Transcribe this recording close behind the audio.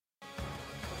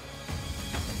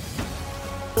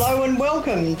Hello and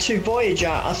welcome to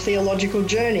Voyager, a theological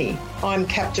journey. I'm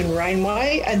Captain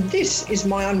Rainway and this is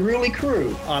my unruly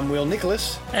crew. I'm Will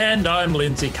Nicholas. And I'm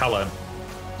Lindsay Cullen.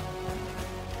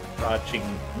 Overarching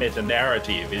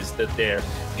meta-narrative is that they're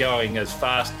going as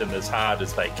fast and as hard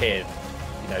as they can,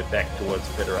 back towards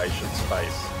Federation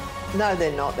space. No,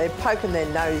 they're not. They're poking their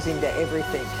nose into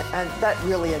everything and that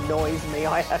really annoys me,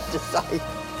 I have to say.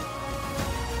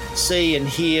 See and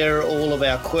hear all of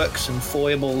our quirks and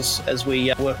foibles as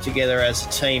we work together as a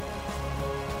team.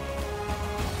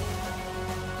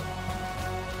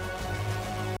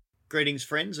 Greetings,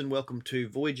 friends, and welcome to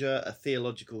Voyager, a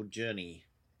theological journey.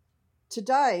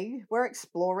 Today, we're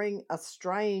exploring a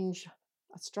strange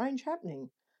happening.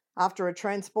 After a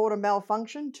transporter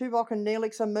malfunction, Tuvok and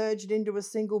Neelix are merged into a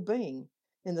single being.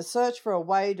 In the search for a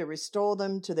way to restore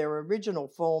them to their original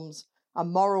forms, a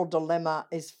moral dilemma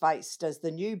is faced as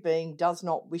the new being does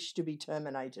not wish to be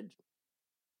terminated.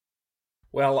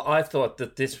 Well, I thought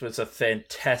that this was a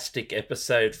fantastic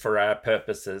episode for our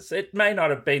purposes. It may not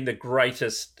have been the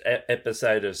greatest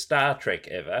episode of Star Trek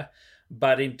ever,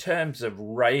 but in terms of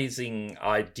raising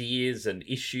ideas and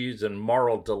issues and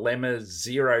moral dilemmas,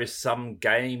 zero-sum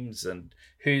games and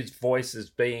whose voice is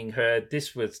being heard,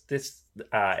 this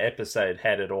episode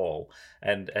had it all.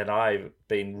 And I've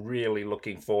been really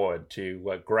looking forward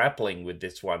to grappling with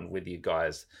this one with you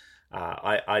guys.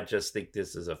 I just think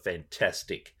this is a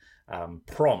fantastic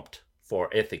prompt for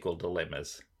ethical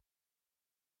dilemmas.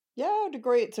 Yeah, I'd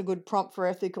agree it's a good prompt for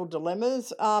ethical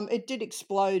dilemmas. It did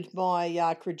explode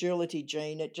my credulity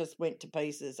gene. It just went to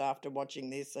pieces after watching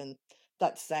this, and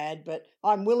that's sad, but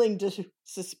I'm willing to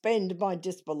suspend my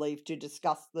disbelief to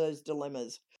discuss those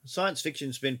dilemmas. Science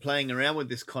fiction's been playing around with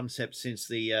this concept since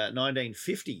the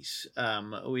 1950s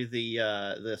with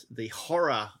the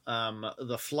horror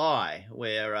The Fly,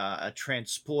 where a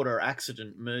transporter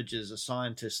accident merges a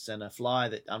scientist and a fly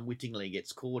that unwittingly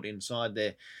gets caught inside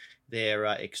their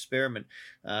experiment.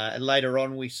 And later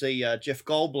on, we see Jeff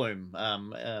Goldblum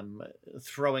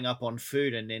throwing up on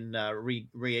food and then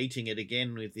re-eating it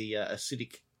again with the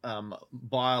acidic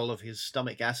bile of his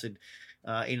stomach acid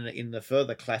in the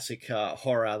further classic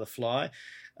horror, The Fly.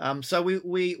 So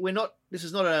we're not. This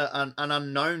is not an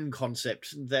unknown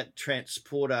concept that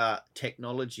transporter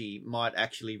technology might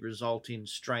actually result in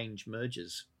strange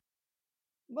mergers.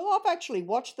 Well, I've actually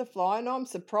watched The Fly and I'm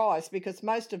surprised because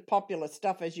most of popular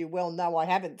stuff, as you well know, I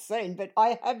haven't seen, but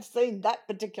I have seen that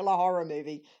particular horror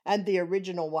movie and the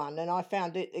original one, and I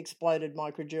found it exploded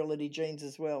my credulity genes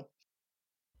as well.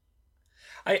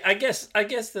 I guess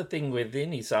the thing with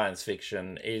any science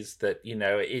fiction is that,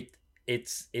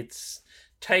 it's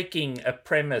taking a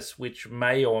premise which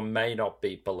may or may not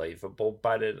be believable,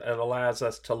 but it allows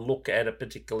us to look at a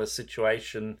particular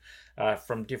situation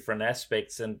from different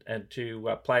aspects and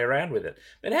to play around with it.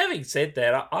 But having said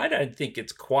that, I don't think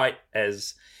it's quite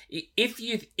as... If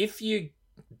you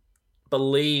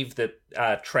believe that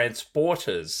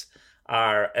transporters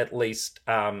are at least,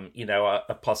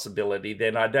 a possibility,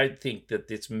 then I don't think that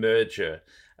this merger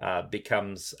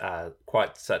becomes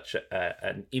quite such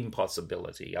an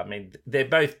impossibility. I mean, they're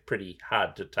both pretty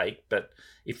hard to take, but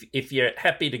if you're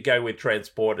happy to go with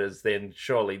transporters, then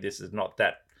surely this is not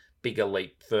that big a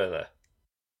leap further.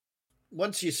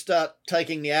 Once you start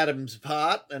taking the atoms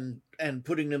apart and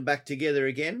putting them back together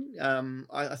again,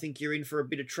 I think you're in for a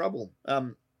bit of trouble.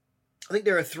 I think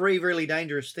there are three really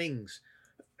dangerous things.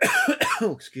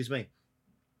 Oh, excuse me.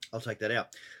 I'll take that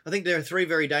out. I think there are three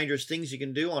very dangerous things you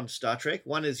can do on Star Trek.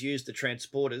 One is use the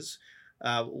transporters.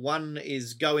 One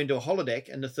is go into a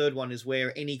holodeck, and the third one is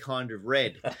wear any kind of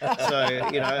red. So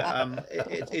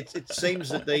it seems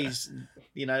that these,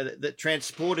 that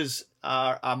transporters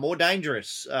are more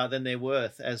dangerous than they're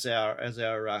worth, as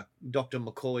our Dr.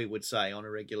 McCoy would say on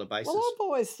a regular basis. Well, I've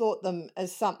always thought them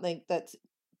as something that's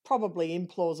probably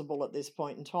implausible at this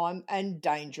point in time and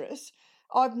dangerous.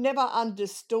 I've never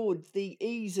understood the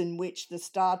ease in which the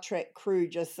Star Trek crew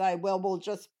just say, well, we'll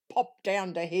just pop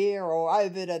down to here or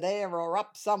over to there or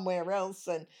up somewhere else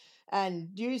and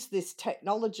use this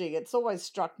technology. It's always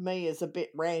struck me as a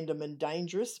bit random and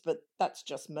dangerous, but that's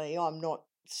just me. I'm not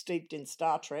steeped in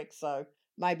Star Trek, so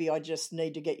maybe I just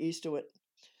need to get used to it.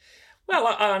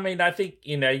 Well, I mean, I think,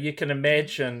 you can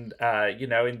imagine,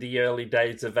 in the early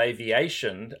days of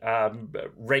aviation,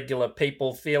 regular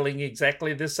people feeling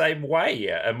exactly the same way.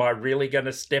 Am I really going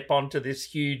to step onto this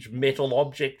huge metal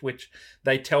object which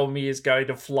they tell me is going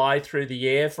to fly through the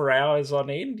air for hours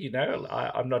on end?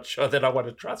 I'm not sure that I want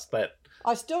to trust that.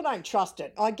 I still don't trust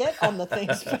it. I get on the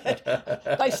things,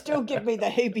 but they still give me the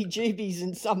heebie-jeebies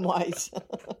in some ways.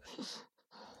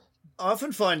 I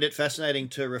often find it fascinating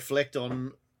to reflect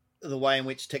on the way in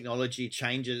which technology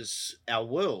changes our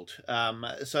world.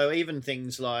 So even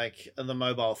things like the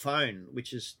mobile phone,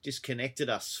 which has disconnected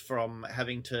us from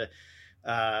having to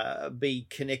be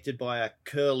connected by a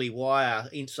curly wire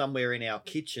somewhere in our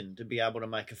kitchen to be able to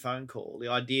make a phone call. The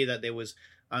idea that there was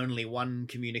only one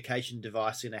communication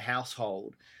device in a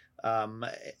household.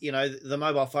 The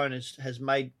mobile phone has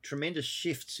made tremendous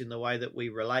shifts in the way that we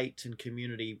relate and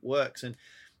community works. And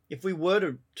if we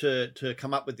were to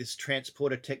come up with this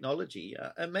transporter technology,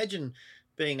 imagine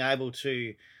being able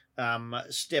to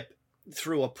step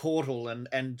through a portal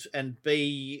and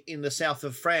be in the south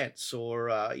of France, or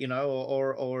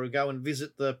go and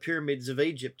visit the pyramids of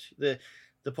Egypt.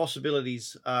 The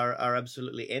possibilities are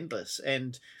absolutely endless,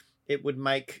 and it would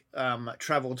make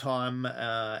travel time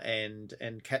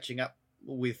and catching up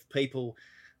with people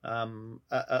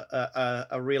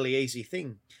a really easy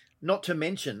thing. Not to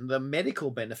mention the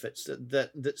medical benefits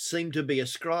that seem to be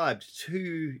ascribed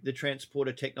to the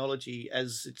transporter technology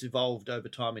as it's evolved over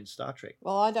time in Star Trek.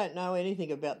 Well, I don't know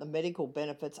anything about the medical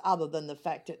benefits other than the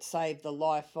fact it saved the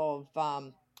life of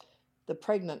the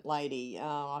pregnant lady.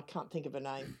 I can't think of her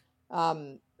name.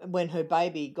 When her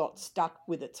baby got stuck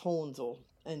with its horns,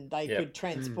 and they could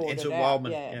transport it out.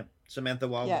 Wildman, yeah. Samantha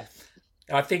Wildman. Yeah.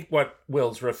 I think what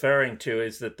Will's referring to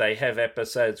is that they have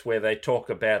episodes where they talk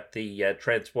about the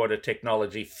transporter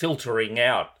technology filtering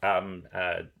out,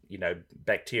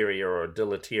 bacteria or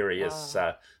deleterious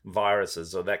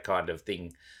viruses or that kind of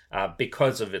thing,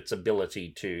 because of its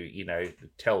ability to,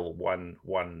 tell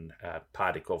one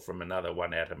particle from another,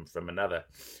 one atom from another.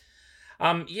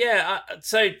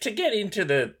 So to get into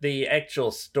the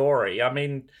actual story, I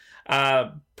mean,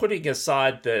 putting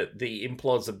aside the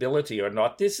implausibility or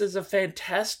not, this is a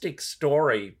fantastic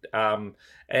story. I've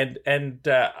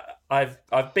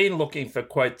been looking for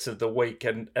quotes of the week,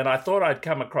 and I thought I'd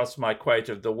come across my quote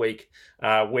of the week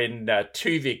when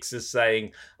Tuvix is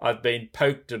saying, "I've been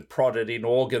poked and prodded in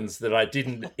organs that I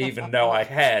didn't even know I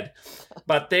had."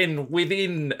 But then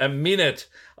within a minute,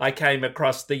 I came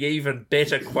across the even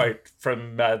better quote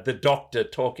from the Doctor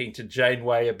talking to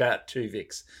Janeway about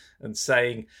Tuvix and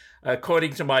saying,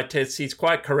 "According to my tests, he's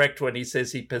quite correct when he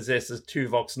says he possesses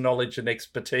Tuvok's knowledge and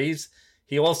expertise.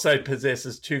 He also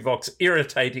possesses Tuvok's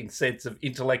irritating sense of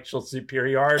intellectual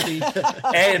superiority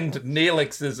and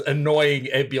Neelix's annoying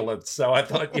ebullience." So I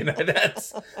thought,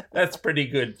 that's pretty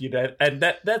good, and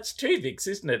that's Tuvix,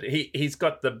 isn't it? He's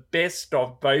got the best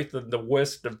of both and the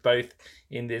worst of both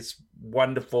in this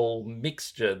wonderful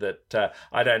mixture that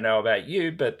I don't know about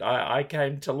you, but I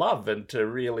came to love and to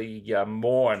really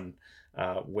mourn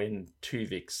when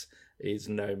Tuvix is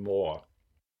no more.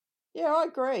 Yeah, I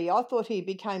agree. I thought he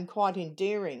became quite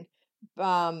endearing.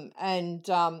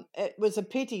 It was a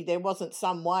pity there wasn't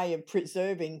some way of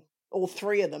preserving all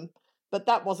three of them, but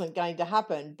that wasn't going to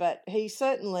happen. But he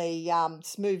certainly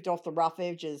smoothed off the rough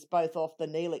edges, both off the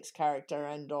Neelix character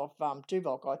and off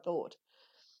Tuvok, I thought.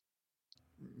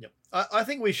 Yep. I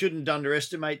think we shouldn't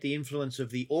underestimate the influence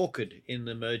of the orchid in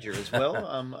the merger as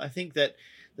well. I think that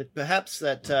perhaps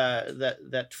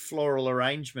that floral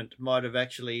arrangement might have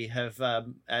actually have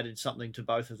added something to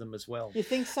both of them as well. You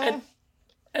think so?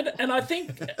 And I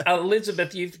think,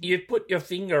 Elizabeth, you've put your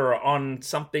finger on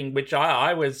something which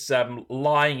I was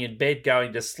lying in bed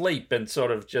going to sleep and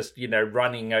sort of just,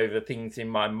 running over things in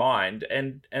my mind.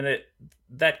 And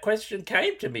that question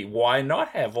came to me, why not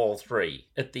have all three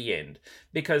at the end?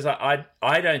 Because I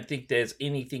don't think there's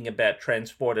anything about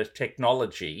transporter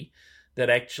technology that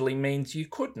actually means you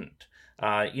couldn't.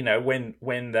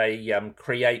 When they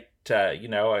create,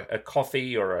 a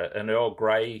coffee or an Earl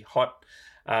Grey hot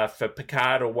for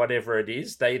Picard or whatever it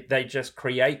is, they just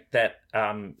create that,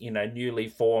 newly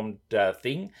formed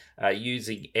thing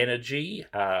using energy,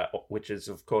 which is,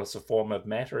 of course, a form of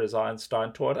matter, as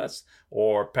Einstein taught us.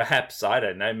 Or perhaps, I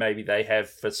don't know, maybe they have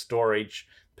for storage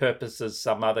purposes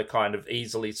some other kind of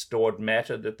easily stored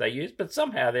matter that they use, but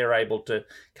somehow they're able to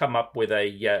come up with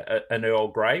an Earl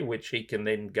Grey, which he can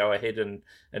then go ahead and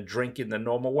drink in the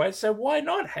normal way. So why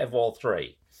not have all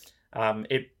three?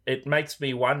 It makes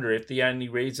me wonder if the only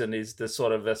reason is the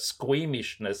sort of a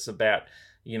squeamishness about,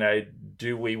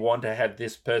 do we want to have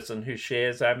this person who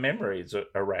shares our memories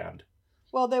around?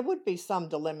 Well, there would be some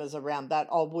dilemmas around that,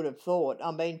 I would have thought.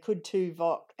 I mean, could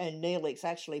Tuvok and Neelix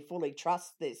actually fully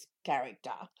trust this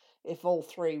character if all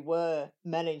three were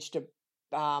managed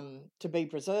to be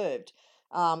preserved?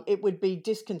 It would be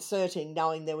disconcerting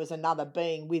knowing there was another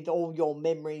being with all your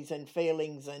memories and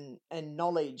feelings and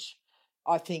knowledge,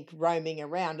 I think, roaming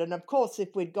around. And of course,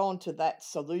 if we'd gone to that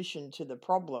solution to the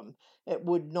problem, it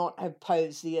would not have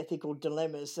posed the ethical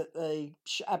dilemmas that the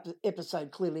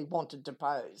episode clearly wanted to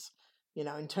pose,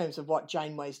 in terms of what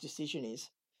Janeway's decision is.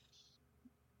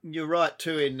 You're right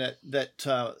too in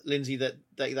that Lindsay, that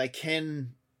they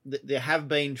can. There have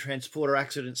been transporter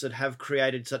accidents that have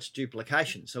created such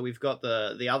duplication. So we've got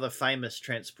the other famous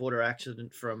transporter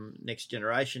accident from Next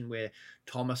Generation, where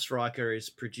Thomas Riker is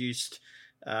produced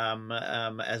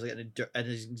as an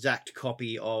exact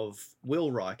copy of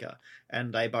Will Riker,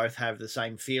 and they both have the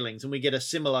same feelings. And we get a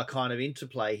similar kind of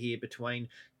interplay here between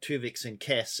Tuvix and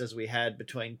Kes as we had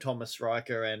between Thomas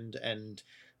Riker and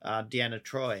Deanna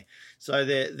Troi. So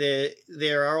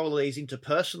there are all these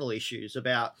interpersonal issues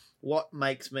about what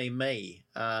makes me me,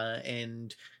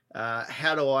 and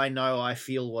how do I know I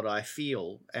feel what I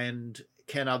feel, and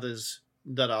can others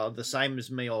that are the same as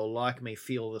me or like me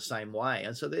feel the same way?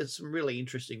 And so there's some really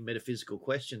interesting metaphysical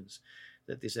questions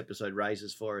that this episode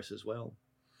raises for us as well.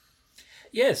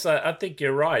 Yes, I think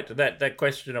you're right. That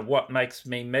question of what makes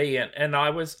me me, and I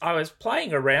was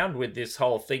playing around with this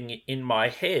whole thing in my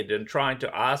head and trying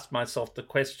to ask myself the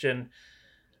question,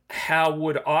 how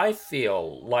would I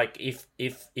feel like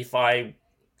if I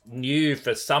knew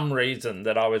for some reason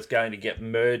that I was going to get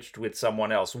merged with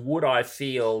someone else? Would I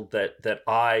feel that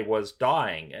I was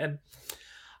dying? And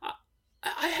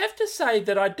I have to say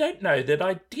that I don't know that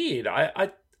I did.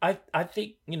 I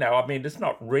think, I mean, it's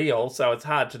not real, so it's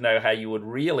hard to know how you would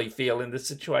really feel in this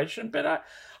situation, but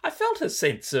I felt a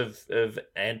sense of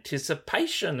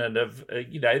anticipation and of,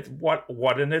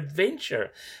 what an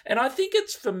adventure. And I think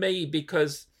it's for me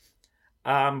because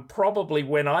probably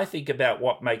when I think about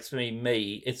what makes me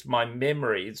me, it's my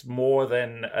memories more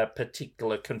than a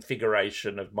particular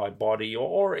configuration of my body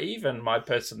or even my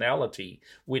personality,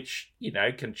 which,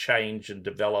 can change and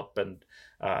develop and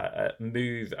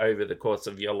move over the course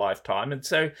of your lifetime. And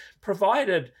so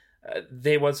provided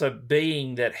there was a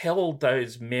being that held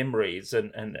those memories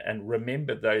and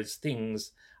remembered those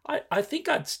things, I think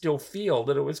I'd still feel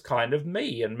that it was kind of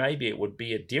me, and maybe it would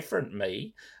be a different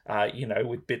me,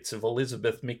 with bits of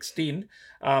Elizabeth mixed in.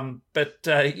 But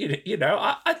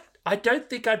I don't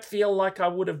think I'd feel like I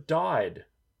would have died.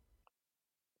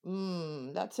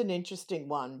 That's an interesting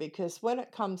one, because when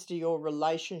it comes to your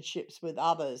relationships with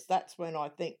others, that's when I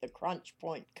think the crunch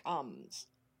point comes.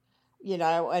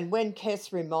 And when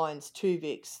Kes reminds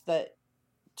Tuvix that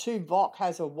Tuvok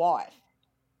has a wife,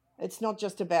 it's not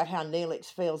just about how Neelix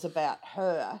feels about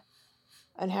her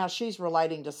and how she's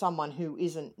relating to someone who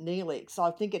isn't Neelix. I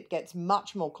think it gets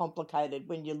much more complicated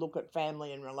when you look at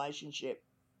family and relationship.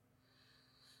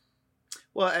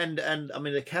 Well, and I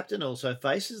mean, the captain also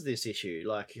faces this issue,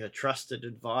 like her trusted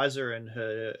advisor and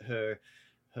her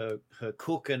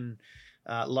cook and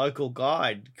local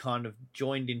guide kind of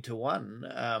joined into one.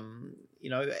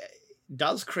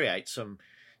 Does create some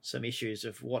issues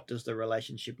of what does the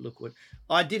relationship look like.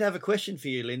 I did have a question for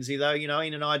you, Lindsay, though. In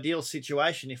an ideal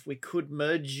situation, if we could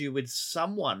merge you with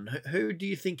someone, who do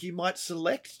you think you might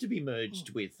select to be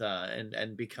merged with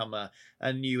and become a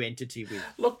new entity with?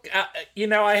 Look,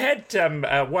 I had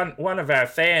one of our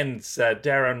fans,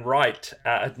 Darren Wright,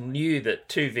 knew that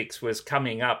Tuvix was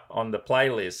coming up on the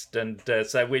playlist, and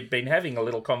so we'd been having a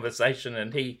little conversation,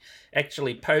 and he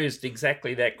actually posed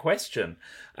exactly that question.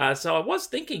 So I was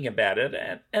thinking about it,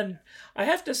 and I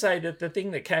have to say that the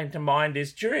thing that came to mind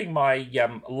is during my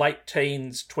late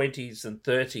teens, 20s and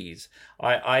 30s,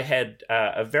 I had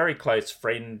a very close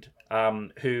friend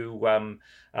who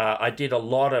I did a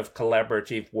lot of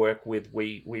collaborative work with.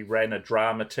 We ran a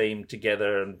drama team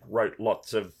together and wrote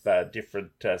lots of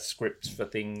different scripts for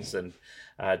things, and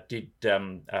did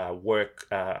work,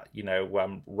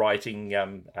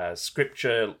 writing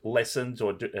scripture lessons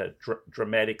or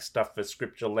dramatic stuff for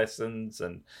scripture lessons,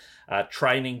 and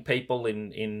training people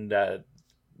in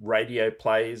radio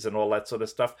plays and all that sort of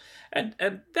stuff. And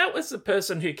that was the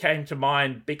person who came to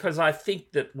mind, because I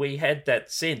think that we had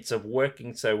that sense of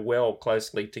working so well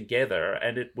closely together,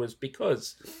 and it was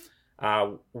because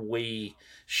we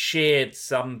shared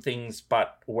some things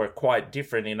but were quite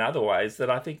different in other ways that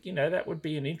I think, that would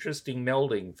be an interesting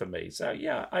melding for me. So,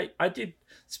 yeah, I did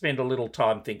spend a little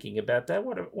time thinking about that.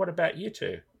 What about you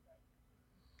two?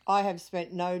 I have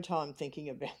spent no time thinking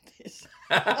about this.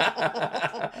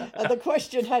 The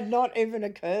question had not even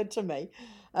occurred to me.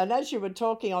 And as you were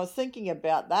talking, I was thinking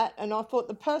about that, and I thought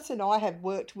the person I have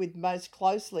worked with most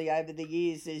closely over the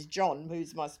years is John,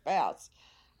 who's my spouse.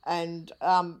 And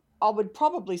I would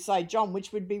probably say John,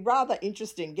 which would be rather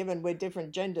interesting given we're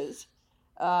different genders,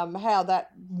 how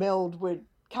that meld would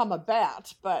come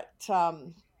about. But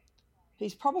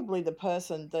he's probably the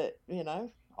person that,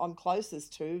 I'm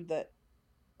closest to, that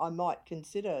I might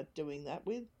consider doing that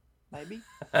with, maybe.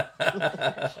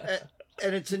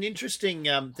 And it's an interesting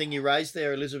thing you raised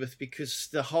there, Elizabeth, because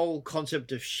the whole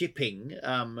concept of shipping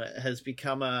has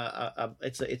become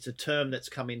it's a term that's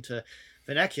come into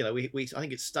vernacular. We I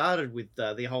think it started with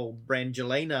the whole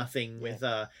Brangelina thing with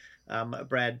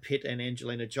Brad Pitt and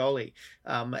Angelina Jolie,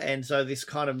 and so this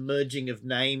kind of merging of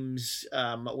names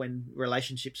when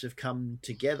relationships have come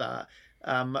together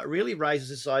really raises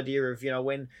this idea of,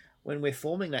 when we're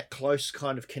forming that close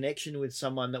kind of connection with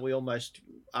someone, that we almost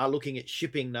are looking at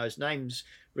shipping those names,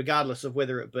 regardless of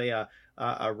whether it be a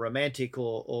romantic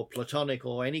or platonic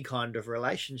or any kind of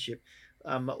relationship,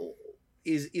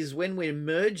 is when we're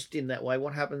merged in that way.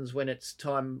 What happens when it's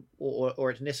time or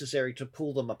it's necessary to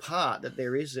pull them apart? That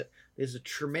there's a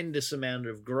tremendous amount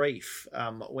of grief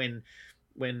when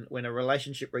a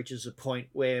relationship reaches a point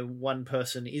where one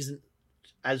person isn't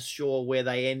as sure where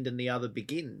they end and the other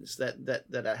begins, that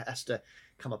it has to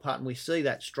come apart, and we see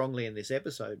that strongly in this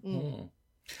episode.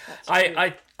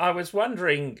 I was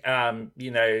wondering,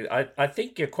 I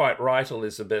think you're quite right,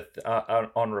 Elizabeth,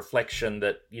 on reflection,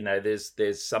 that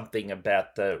there's something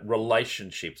about the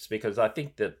relationships, because I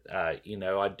think that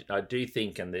I do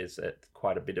think, and there's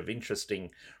quite a bit of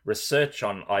interesting research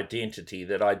on identity,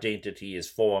 that identity is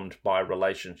formed by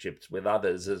relationships with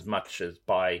others as much as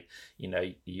by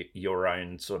your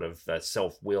own sort of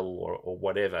self-will or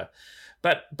whatever,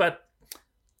 but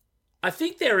I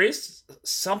think there is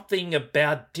something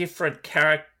about different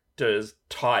characters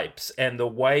types and the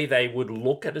way they would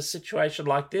look at a situation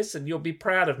like this. And you'll be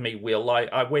proud of me, Will.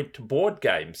 I went to board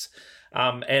games,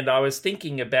 and I was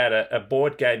thinking about a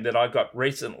board game that I got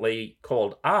recently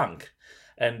called Ankh.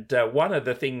 And one of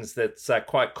the things that's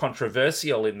quite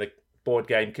controversial in the board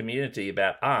game community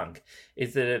about Ankh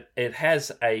is that it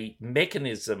has a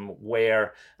mechanism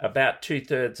where about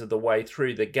 2/3 of the way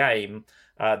through the game,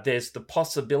 there's the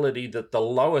possibility that the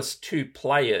lowest two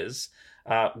players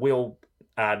will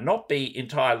not be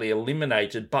entirely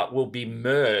eliminated, but will be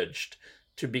merged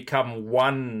to become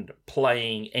one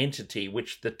playing entity,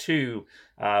 which the two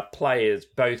players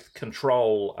both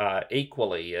control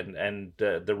equally, and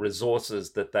the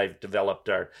resources that they've developed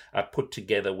are put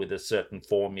together with a certain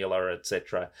formula,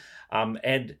 etc.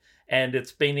 And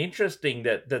it's been interesting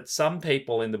that some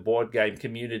people in the board game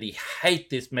community hate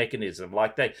this mechanism.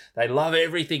 Like they love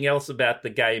everything else about the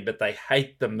game, but they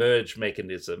hate the merge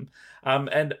mechanism.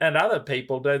 And other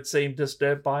people don't seem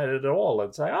disturbed by it at all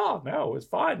and say, oh, no, it was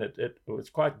fine. It was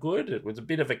quite good. It was a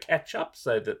bit of a catch-up,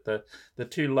 so that the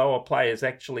two lower players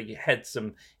actually had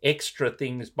some extra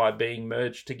things by being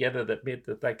merged together that meant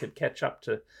that they could catch up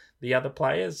to the other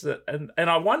players. And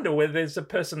I wonder whether there's a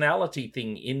personality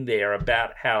thing in there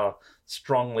about how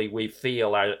strongly we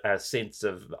feel a sense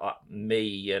of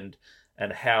me, and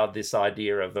how this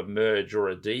idea of a merge or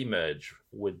a demerge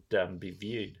would be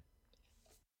viewed.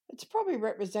 It's probably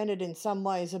represented in some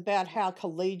ways about how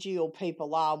collegial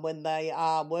people are when they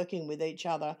are working with each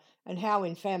other, and how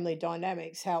in family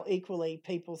dynamics, how equally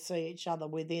people see each other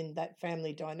within that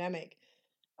family dynamic.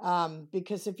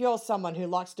 Because if you're someone who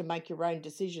likes to make your own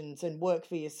decisions and work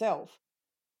for yourself,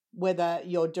 whether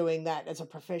you're doing that as a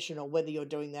professional, whether you're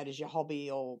doing that as your hobby,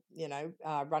 or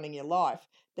running your life,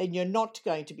 then you're not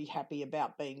going to be happy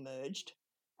about being merged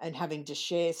and having to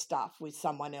share stuff with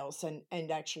someone else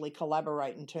and actually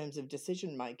collaborate in terms of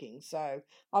decision making. So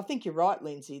I think you're right,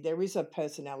 Lindsay. There is a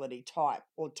personality type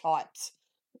or types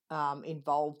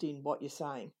involved in what you're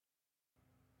saying.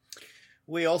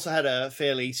 We also had a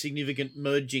fairly significant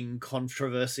merging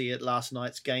controversy at last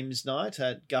night's games night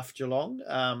at Guff Geelong.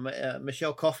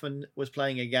 Michelle Kaufman was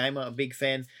playing a game. I'm a big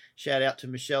fan. Shout out to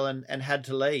Michelle, and had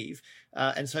to leave.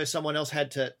 And so someone else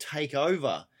had to take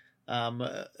over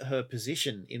her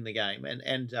position in the game.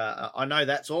 And I know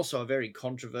that's also a very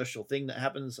controversial thing that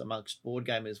happens amongst board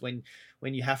gamers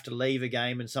when you have to leave a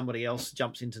game and somebody else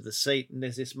jumps into the seat. And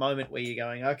there's this moment where you're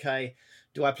going, okay,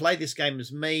 do I play this game as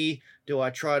me? Do I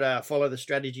try to follow the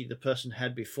strategy the person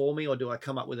had before me? Or do I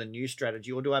come up with a new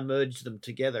strategy? Or do I merge them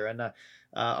together? And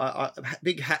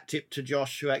big hat tip to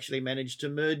Josh, who actually managed to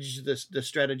merge the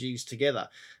strategies together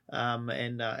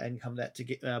and come that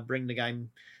to bring the game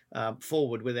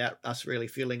forward without us really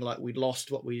feeling like we'd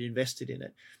lost what we'd invested in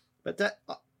it. But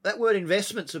that word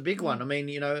investment's a big one. I mean,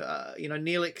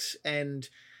 Neelix and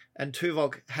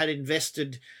Tuvok had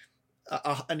invested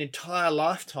an entire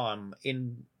lifetime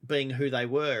in being who they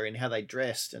were, and how they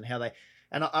dressed, and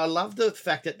and I love the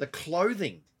fact that the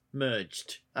clothing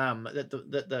merged.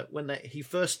 That when he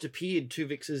first appeared,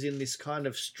 Tuvix is in this kind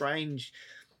of strange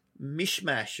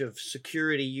mishmash of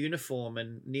security uniform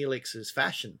and Neelix's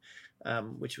fashion,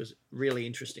 which was really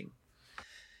interesting.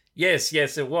 Yes,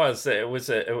 it was. It was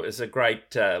a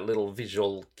great little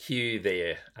visual cue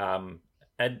there.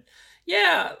 And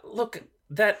yeah, look,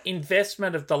 that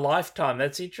investment of the lifetime,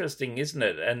 that's interesting, isn't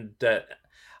it? And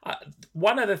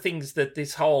one of the things that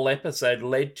this whole episode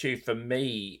led to for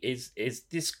me is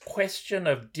this question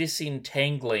of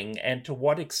disentangling, and to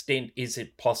what extent is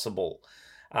it possible?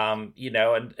 And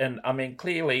I mean,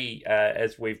 clearly,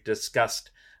 as we've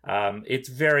discussed, it's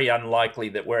very unlikely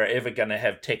that we're ever going to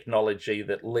have technology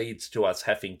that leads to us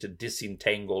having to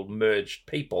disentangle merged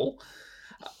people.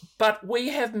 But we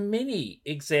have many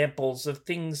examples of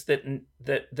things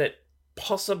that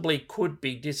possibly could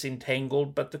be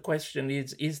disentangled. But the question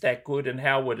is that good, and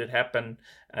how would it happen,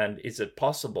 and is it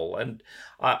possible? And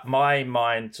my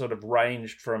mind sort of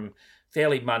ranged from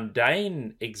fairly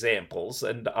mundane examples,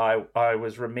 and I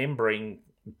was remembering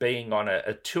being on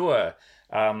a tour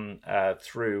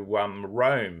through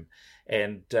Rome,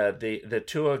 and the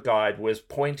tour guide was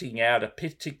pointing out a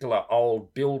particular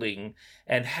old building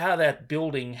and how that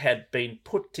building had been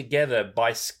put together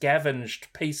by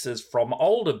scavenged pieces from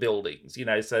older buildings,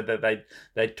 so that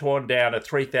they'd torn down a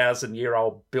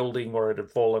 3,000-year-old building, or it had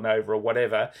fallen over or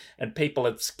whatever, and people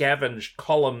had scavenged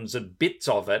columns and bits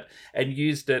of it and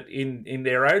used it in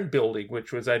their own building,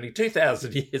 which was only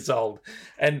 2,000 years old.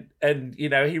 And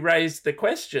he raised the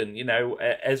question,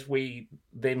 as we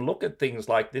then look at things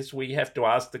like this, we have to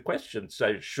ask the question,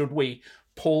 so should we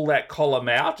pull that column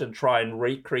out and try and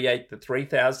recreate the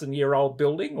 3,000-year-old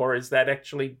building, or is that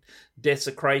actually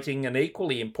desecrating an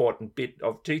equally important bit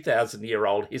of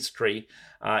 2,000-year-old history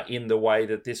in the way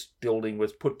that this building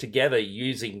was put together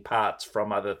using parts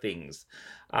from other things?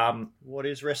 What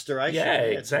is restoration? Yeah,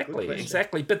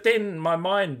 exactly. But then my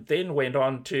mind then went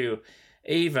on to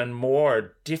even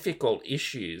more difficult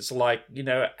issues, like,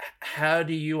 how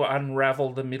do you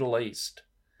unravel the Middle East?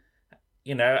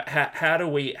 How do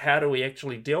we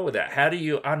actually deal with that? How do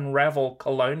you unravel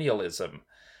colonialism?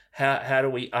 How do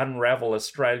we unravel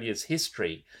Australia's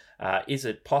history? Is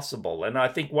it possible? And I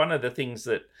think one of the things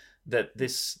that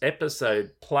this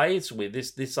episode plays with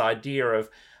is this idea of,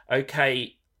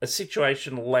 okay, a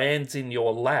situation lands in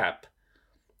your lap.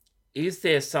 Is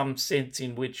there some sense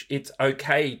in which it's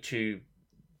okay to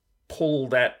pull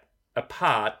that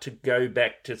apart to go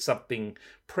back to something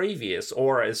previous?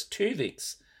 Or as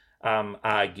Tuvix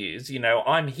argues,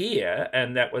 I'm here,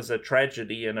 and that was a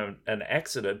tragedy and an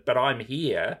accident, but I'm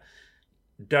here.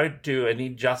 Don't do an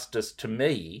injustice to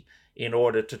me in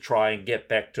order to try and get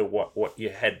back to what you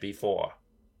had before.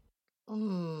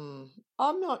 I'm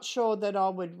not sure that I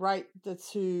would rate the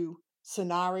two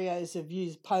scenarios if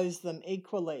you pose them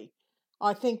equally.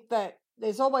 I think that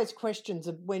there's always questions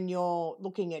of when you're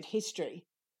looking at history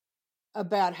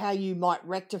about how you might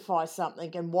rectify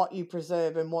something and what you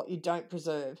preserve and what you don't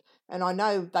preserve. And I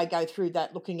know they go through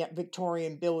that looking at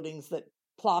Victorian buildings that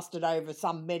plastered over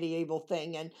some medieval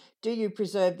thing, and do you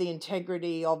preserve the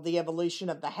integrity of the evolution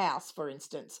of the house, for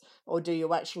instance, or do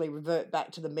you actually revert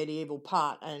back to the medieval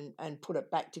part and put it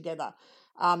back together?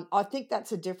 I think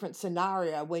that's a different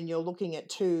scenario when you're looking at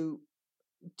two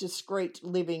discrete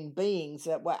living beings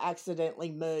that were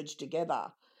accidentally merged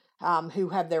together, who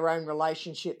have their own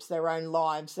relationships, their own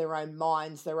lives, their own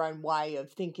minds, their own way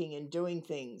of thinking and doing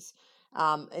things,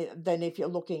 than if you're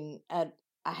looking at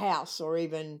a house or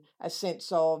even a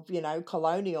sense of,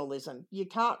 colonialism. You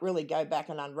can't really go back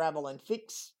and unravel and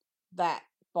fix that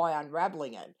by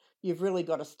unraveling it. You've really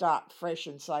got to start fresh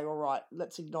and say, all right,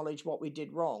 let's acknowledge what we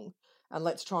did wrong and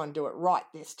let's try and do it right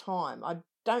this time. I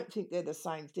don't think they're the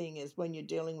same thing as when you're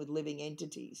dealing with living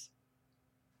entities.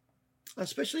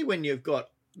 Especially when you've got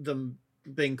them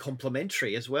being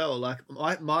complementary as well.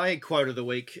 Like my quote of the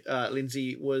week,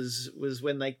 Lindsay, was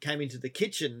when they came into the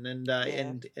kitchen and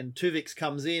Tuvix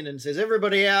comes in and says,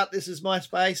 "Everybody out, this is my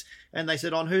space." And they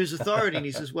said, "On whose authority?" And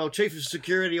he says, "Well, Chief of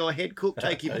Security or Head Cook,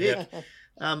 take your pick."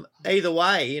 Either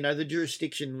way, the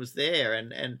jurisdiction was there,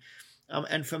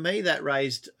 and for me that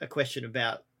raised a question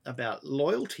about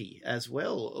loyalty as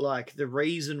well. Like, the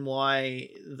reason why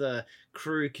the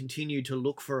crew continued to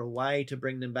look for a way to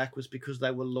bring them back was because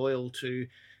they were loyal to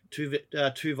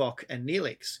Tuvok and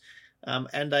Neelix,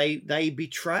 and they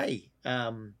betray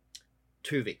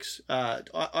Tuvix.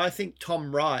 I think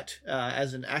Tom Wright,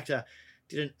 as an actor,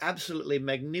 did an absolutely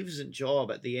magnificent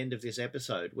job at the end of this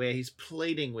episode, where he's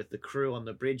pleading with the crew on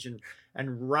the bridge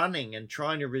and running and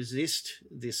trying to resist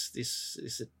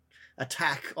this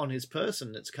attack on his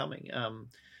person that's coming.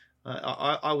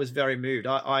 I was very moved.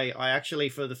 I actually,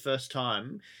 for the first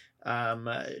time,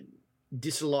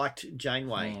 disliked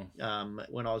Janeway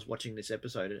when I was watching this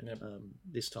episode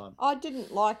this time. I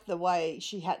didn't like the way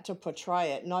she had to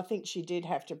portray it, and I think she did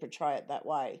have to portray it that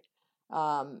way.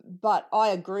 But I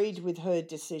agreed with her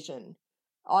decision.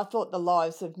 I thought the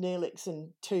lives of Neelix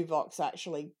and Tuvok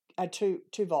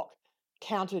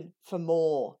counted for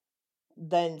more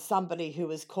than somebody who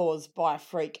was caused by a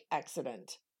freak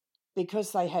accident,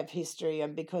 because they have history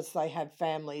and because they have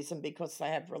families and because they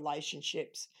have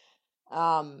relationships.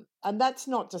 And that's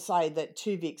not to say that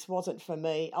Tuvix wasn't, for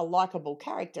me, a likable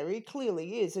character. He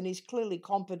clearly is, and he's clearly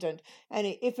competent. And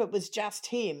if it was just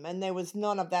him and there was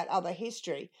none of that other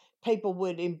history, people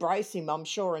would embrace him, I'm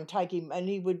sure, and take him, and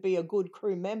he would be a good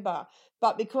crew member.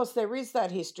 But because there is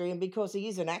that history and because he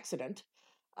is an accident,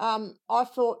 I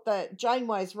thought that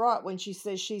Janeway's right when she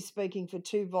says she's speaking for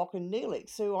Tuvok and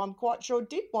Neelix, who I'm quite sure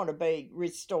did want to be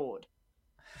restored.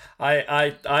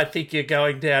 I think you're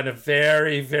going down a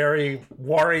very, very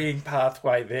worrying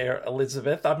pathway there,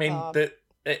 Elizabeth. I mean,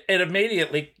 it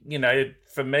immediately,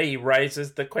 for me,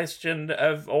 raises the question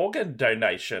of organ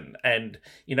donation. And,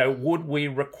 would we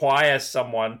require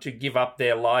someone to give up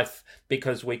their life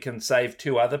because we can save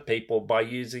 2 other people by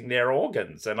using their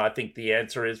organs? And I think the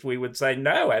answer is we would say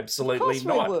no, absolutely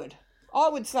not. Of course we would. I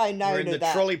would say no to that. We're in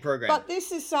the trolley program. But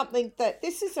this is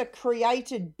this is a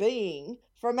created being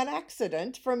from an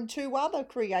accident from 2 other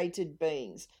created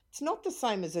beings. It's not the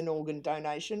same as an organ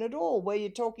donation at all, where you're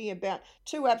talking about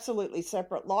 2 absolutely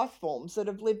separate life forms that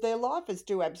have lived their life as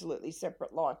 2 absolutely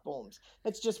separate life forms.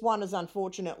 It's just one has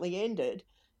unfortunately ended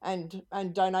and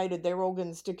donated their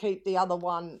organs to keep the other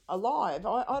one alive.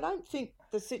 I don't think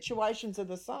the situations are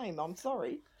the same. I'm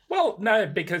sorry. Well, no,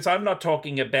 because I'm not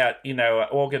talking about,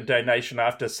 organ donation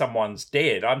after someone's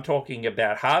dead. I'm talking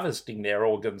about harvesting their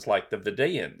organs like the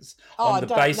Vidians. I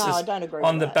don't agree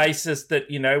on with the that. basis that,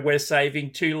 we're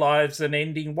saving 2 lives and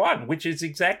ending 1, which is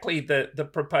exactly the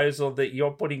proposal that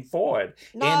you're putting forward.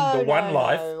 End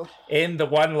the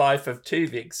one life of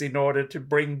Tuvix in order to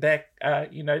bring back,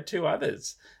 2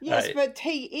 others. Yes, but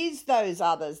he is those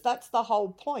others. That's the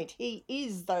whole point. He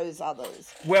is those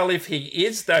others. Well, if he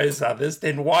is those others,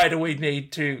 then why do we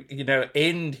need to,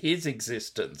 end his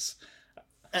existence?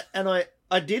 And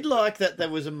I did like that there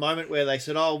was a moment where they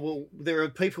said, oh, well, there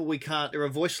are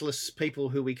voiceless people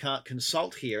who we can't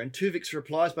consult here. And Tuvix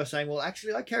replies by saying, well,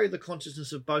 actually, I carry the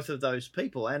consciousness of both of those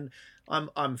people, and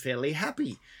I'm fairly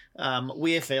happy.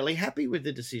 We're fairly happy with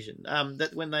the decision.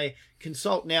 That when they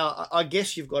consult, now, I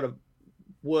guess you've got to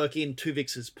work in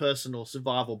Tuvix's personal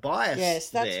survival bias. Yes,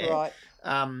 that's there. right.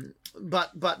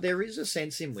 But there is a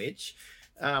sense in which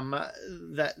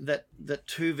that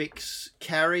Tuvix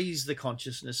carries the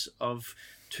consciousness of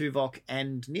Tuvok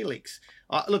and Neelix.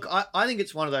 Look, I think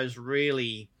it's one of those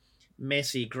really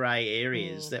messy grey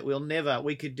areas that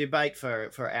we could debate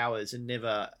for hours and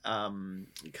never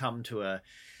come to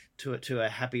a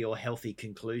happy or healthy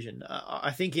conclusion.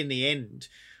 I think in the end,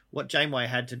 what Janeway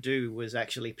had to do was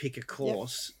actually pick a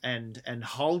course and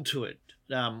hold to it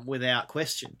without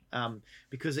question,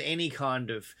 because any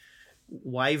kind of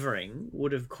wavering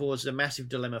would have caused a massive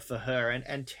dilemma for her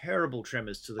and terrible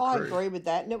tremors to the crew. I agree with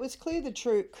that. And it was clear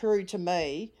the crew, to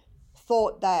me,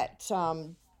 thought that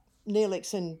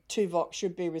Neelix and Tuvok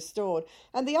should be restored.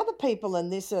 And the other people in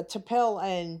this are T'Pel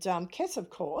and Kes, of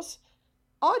course.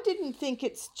 I didn't think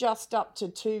it's just up to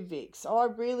Tuvix. I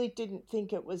really didn't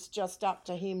think it was just up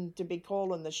to him to be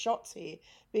calling the shots here,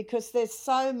 because there's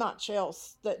so much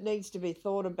else that needs to be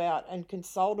thought about and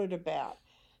consulted about.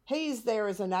 He's there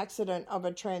as an accident of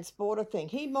a transporter thing.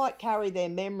 He might carry their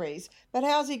memories, but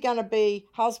how's he going to be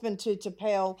husband to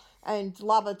T'Pel and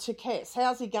lover to Kes?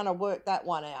 How's he going to work that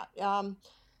one out?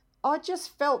 I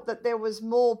just felt that there was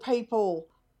more people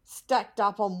stacked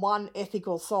up on one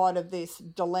ethical side of this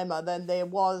dilemma than there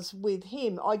was with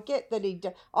him. I get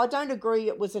that I don't agree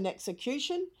it was an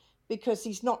execution, because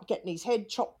he's not getting his head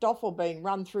chopped off or being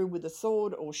run through with a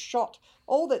sword or shot.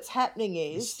 All that's happening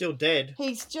is he's still dead.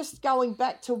 He's just going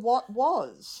back to what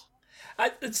was. I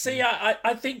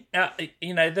think,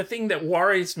 the thing that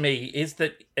worries me is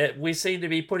that we seem to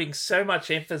be putting so much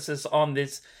emphasis on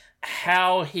this,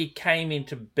 how he came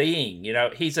into being.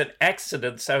 He's an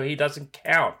accident, so he doesn't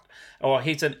count. Or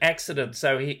he's an accident,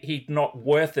 so he's not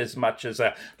worth as much as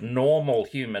a normal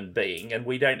human being, and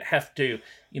we don't have to,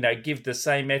 give the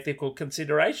same ethical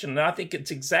consideration. And I think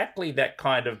it's exactly that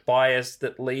kind of bias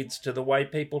that leads to the way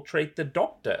people treat the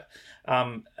Doctor.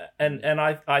 And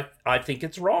I think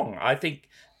it's wrong. I think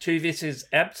Tuvix is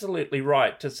absolutely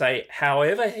right to say,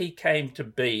 however he came to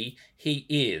be, he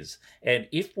is. And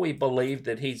if we believe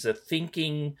that he's a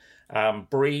thinking,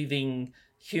 breathing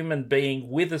human being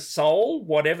with a soul,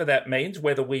 whatever that means,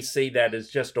 whether we see that as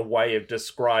just a way of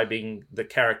describing the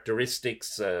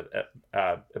characteristics,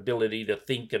 ability to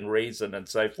think and reason and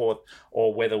so forth,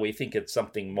 or whether we think it's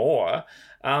something more,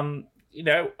 who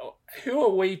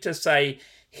are we to say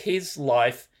his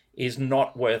life is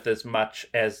not worth as much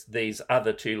as these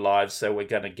other 2 lives, so we're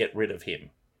going to get rid of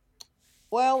him?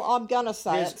 Well, I'm gonna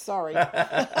say it. Sorry.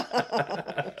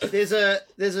 There's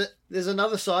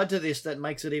another side to this that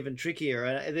makes it even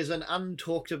trickier. There's an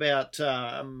untalked about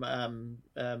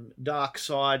dark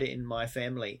side in my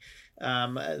family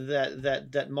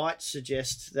that might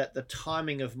suggest that the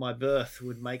timing of my birth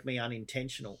would make me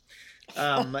unintentional.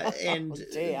 And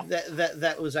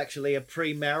that was actually a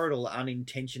premarital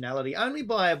unintentionality, only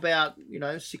by about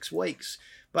 6 weeks.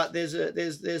 But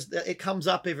it comes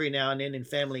up every now and then in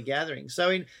family gatherings.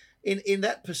 So in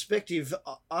that perspective,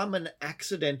 I'm an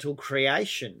accidental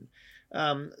creation.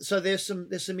 So there's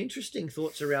some interesting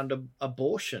thoughts around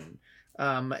abortion,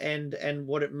 and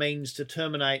what it means to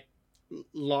terminate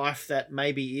life that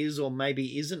maybe is or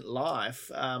maybe isn't life,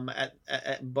 that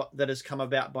has come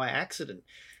about by accident,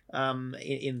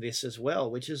 in this as well,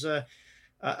 which is a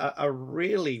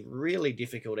really, really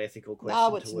difficult ethical question.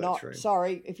 No, it's to work not. through.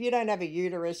 Sorry, if you don't have a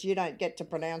uterus, you don't get to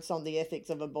pronounce on the ethics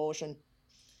of abortion.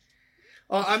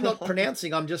 I'm not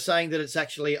pronouncing. I'm just saying that it's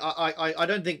actually. I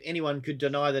don't think anyone could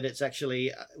deny that it's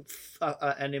actually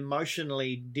an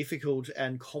emotionally difficult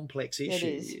and complex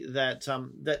issue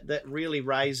that really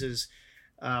raises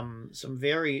some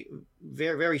very,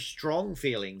 very, very strong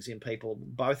feelings in people,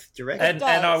 both directly. And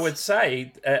I would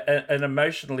say an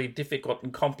emotionally difficult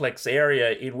and complex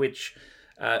area in which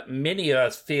many of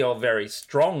us feel very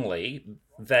strongly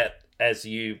that, as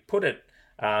you put it,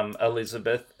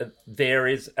 Elizabeth, there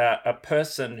is a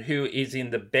person who is in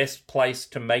the best place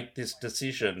to make this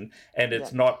decision, and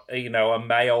it's not, a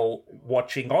male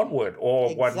watching onward,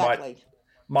 or exactly. one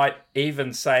might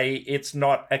even say it's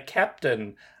not a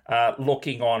captain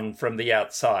looking on from the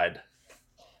outside.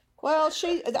 Well,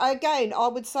 I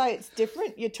would say it's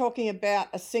different. You're talking about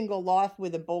a single life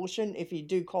with abortion, if you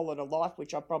do call it a life,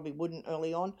 which I probably wouldn't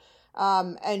early on.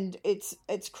 And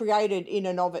it's created in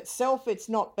and of itself. It's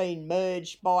not been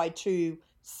merged by two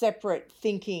separate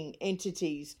thinking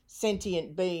entities,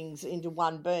 sentient beings, into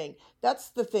one being. That's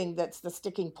the thing that's the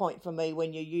sticking point for me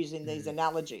when you're using these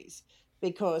analogies.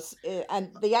 Because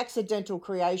and the accidental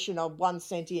creation of one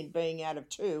sentient being out of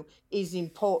two is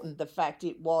important. The fact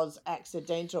it was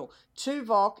accidental.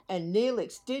 Tuvok and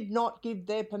Neelix did not give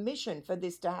their permission for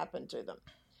this to happen to them.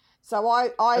 So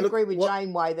I agree with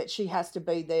Janeway that she has to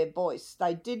be their voice.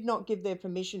 They did not give their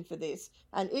permission for this,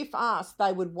 and if asked,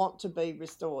 they would want to be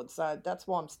restored. So that's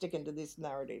why I'm sticking to this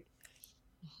narrative.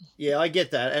 Yeah, I get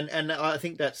that, and I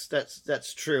think that's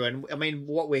true. And I mean,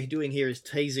 what we're doing here is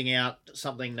teasing out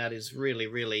something that is really,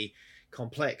 really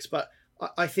complex. But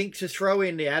I think to throw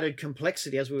in the added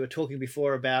complexity, as we were talking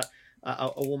before about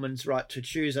a woman's right to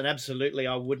choose, and absolutely,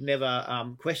 I would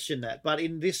never question that. But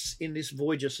in this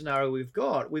Voyager scenario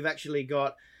we've actually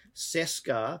got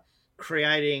Seska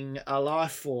creating a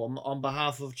life form on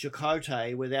behalf of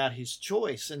Chakotay without his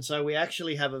choice, and so we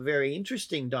actually have a very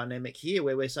interesting dynamic here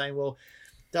where we're saying, well,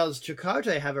 does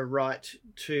Chakotay have a right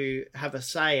to have a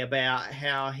say about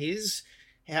how his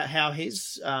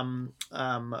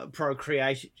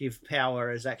procreative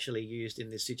power is actually used in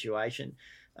this situation?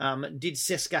 Did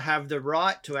Seska have the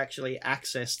right to actually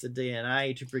access the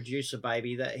DNA to produce a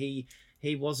baby that he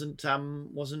wasn't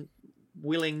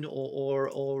willing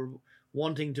or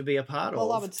wanting to be a part of?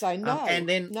 Well, I would say no.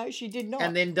 No, she did not.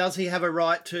 And then does he have a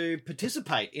right to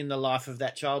participate in the life of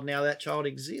that child now that child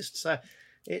exists? So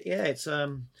it's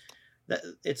a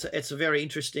very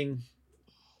interesting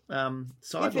sideline.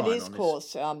 If it is, of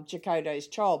course, Chakotay's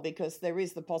child, because there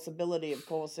is the possibility, of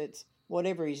course, it's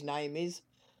whatever his name is,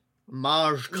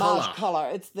 Marge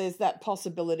Collar. There's that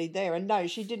possibility there, and no,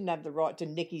 she didn't have the right to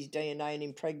nick his DNA and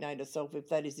impregnate herself if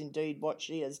that is indeed what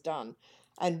she has done.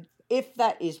 And if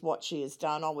that is what she has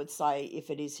done, I would say if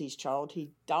it is his child,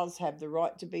 he does have the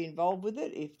right to be involved with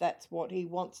it if that's what he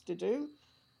wants to do.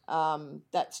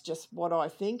 That's just what I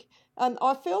think. And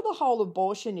I feel the whole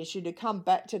abortion issue, to come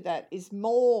back to that, is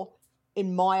more,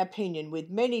 in my opinion, with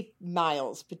many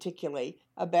males particularly,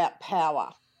 about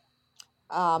power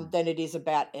than it is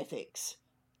about ethics.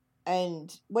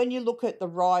 And when you look at the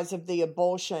rise of the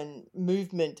abortion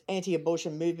movement,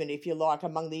 anti-abortion movement, if you like,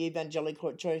 among the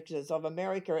evangelical churches of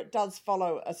America, it does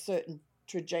follow a certain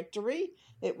trajectory.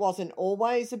 It wasn't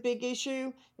always a big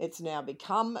issue. It's now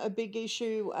become a big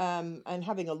issue, and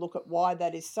having a look at why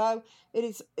that is so. It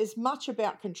is as much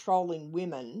about controlling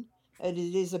women as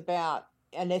it is about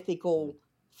an ethical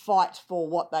fight for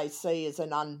what they see as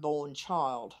an unborn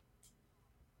child.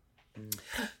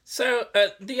 So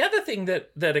the other thing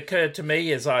that occurred to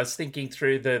me as I was thinking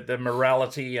through the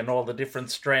morality and all the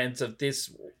different strands of this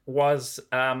was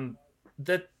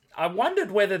that I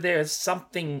wondered whether there's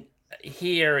something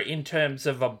here in terms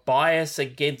of a bias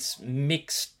against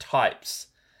mixed types.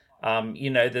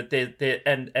 That there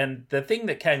and the thing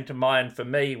that came to mind for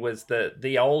me was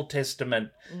the Old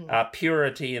Testament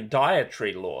purity and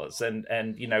dietary laws, and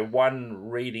one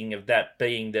reading of that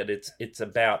being that it's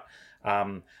about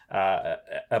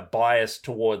a bias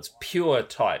towards pure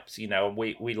types.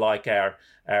 We like our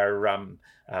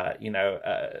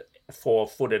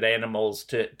 4-footed animals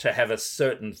to have a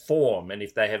certain form, and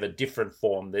if they have a different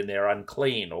form, then they're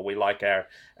unclean. Or we like our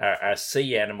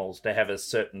sea animals to have a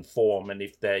certain form, and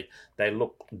if they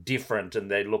look different and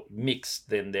they look mixed,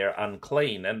 then they're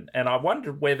unclean. And I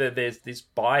wondered whether there's this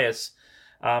bias,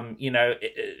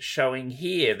 showing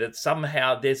here that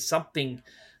somehow there's something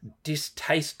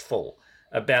distasteful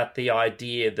about the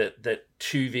idea that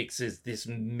Tuvix is this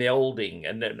melding,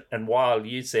 and while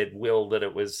you said, Will, that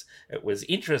it was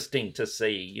interesting to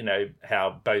see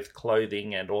how both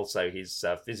clothing and also his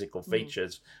physical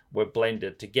features were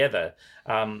blended together,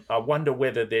 I wonder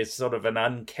whether there's sort of an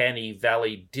uncanny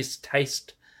valley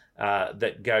distaste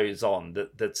that goes on,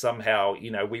 that somehow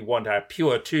we want our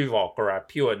pure Tuvok or our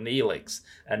pure Neelix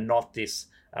and not this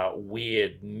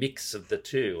weird mix of the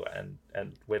two,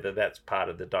 and whether that's part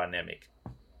of the dynamic.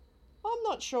 I'm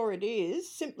not sure it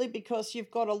is, simply because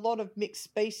you've got a lot of mixed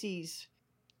species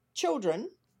children,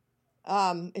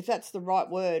 if that's the right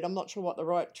word. I'm not sure what the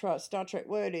right Star Trek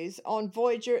word is, on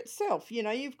Voyager itself.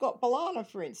 You've got B'Elanna,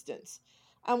 for instance,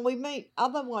 and we meet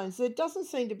other ones. There doesn't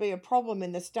seem to be a problem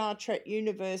in the Star Trek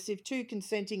universe if two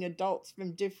consenting adults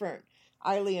from different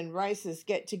alien races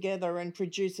get together and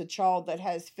produce a child that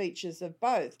has features of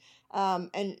both.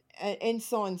 And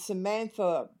Ensign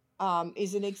Samantha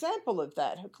is an example of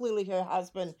that. Clearly her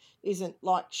husband isn't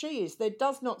like she is. There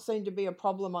does not seem to be a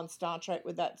problem on Star Trek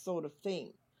with that sort of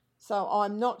thing. So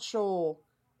I'm not sure.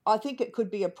 I think it could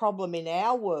be a problem in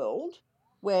our world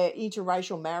where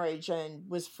interracial marriage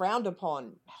was frowned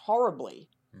upon horribly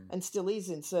and still is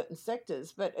in certain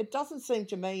sectors. But it doesn't seem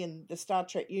to me in the Star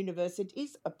Trek universe it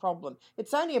is a problem.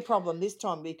 It's only a problem this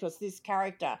time because this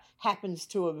character happens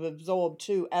to have absorbed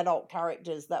two adult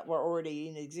characters that were already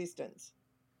in existence.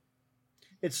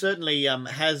 It certainly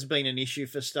has been an issue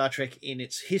for Star Trek in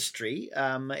its history.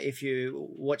 If you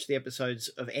watch the episodes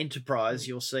of Enterprise,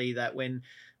 you'll see that when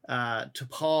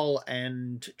T'Pol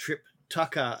and Trip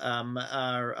Tucker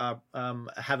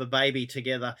have a baby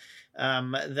together,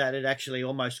 that it actually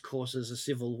almost causes a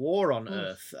civil war on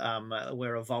Earth,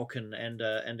 where a Vulcan and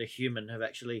a human have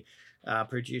actually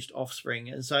produced offspring.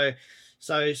 And so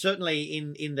certainly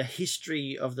in the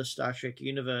history of the Star Trek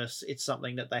universe, it's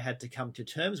something that they had to come to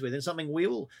terms with, and something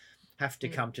we'll have to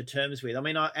come to terms with. I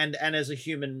mean, and as a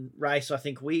human race, I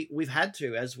think we've had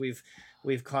to, as we've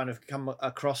kind of come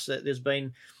across that there's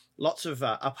been lots of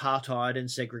apartheid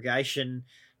and segregation,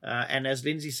 and as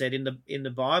Lindsay said, in the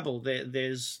Bible,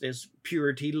 there's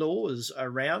purity laws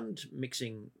around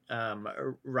mixing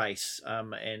race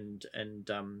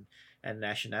and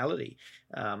nationality,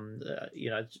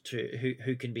 to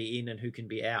who can be in and who can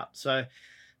be out. So,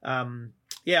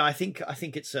 I think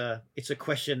it's a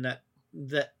question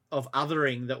that of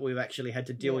othering that we've actually had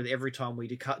to deal with every time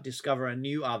we discover a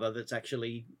new other that's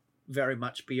actually very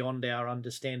much beyond our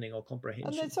understanding or comprehension.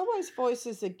 And there's always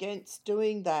voices against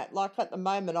doing that. Like at the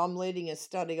moment, I'm leading a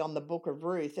study on the Book of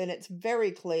Ruth, and it's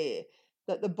very clear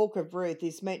that the Book of Ruth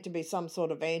is meant to be some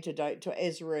sort of antidote to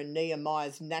Ezra and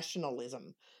Nehemiah's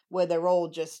nationalism, where they're all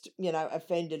just,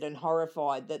 offended and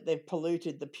horrified that they've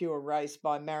polluted the pure race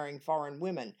by marrying foreign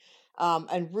women.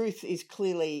 And Ruth is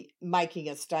clearly making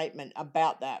a statement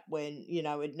about that when,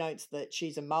 it notes that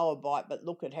she's a Moabite, but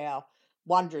look at how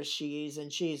wondrous she is,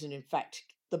 and she is in fact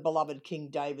the beloved King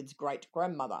David's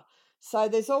great-grandmother. So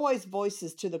there's always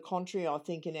voices to the contrary, I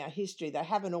think, in our history. They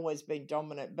haven't always been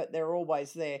dominant, but they're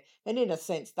always there. And in a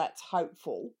sense, that's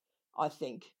hopeful, I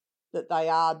think, that they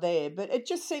are there. But it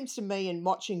just seems to me in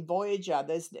watching Voyager,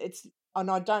 and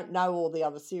I don't know all the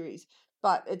other series,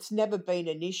 but it's never been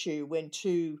an issue when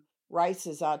two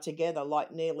races are together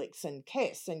like Neelix and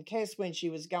Kes. And Kes, when she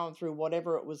was going through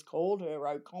whatever it was called, her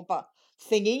Ocampa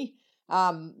thingy,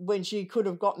 when she could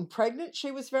have gotten pregnant,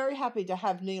 she was very happy to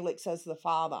have Neelix as the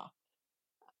father.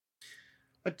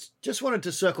 I just wanted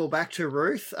to circle back to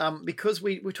Ruth, because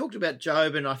we talked about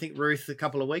Job and I think Ruth a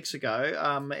couple of weeks ago,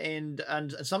 and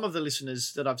some of the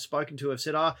listeners that I've spoken to have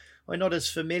said, we're not as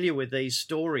familiar with these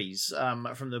stories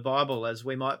from the Bible as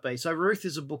we might be. So Ruth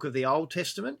is a book of the Old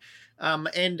Testament,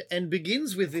 and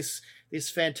begins with this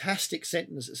fantastic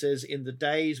sentence that says, "In the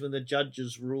days when the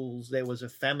judges rules, there was a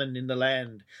famine in the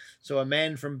land. So a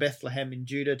man from Bethlehem in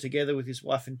Judah, together with his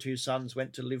wife and 2 sons,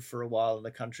 went to live for a while in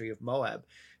the country of Moab."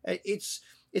 It's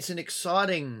it's an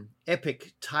exciting,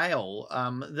 epic tale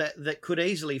that could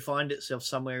easily find itself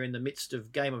somewhere in the midst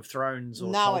of Game of Thrones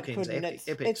or No, it Tolkien's couldn't. epics.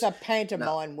 It's a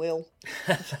pantomime, Will.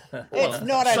 Well, It's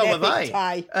not an so are epic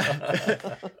they.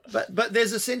 tale. But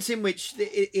there's a sense in which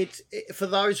it for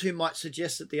those who might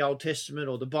suggest that the Old Testament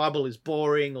or the Bible is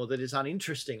boring or that it's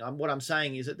uninteresting, what I'm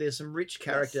saying is that there's some rich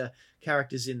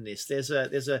characters in this.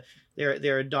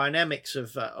 There are dynamics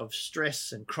of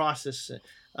stress and crisis.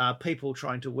 People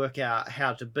trying to work out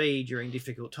how to be during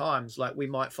difficult times, like we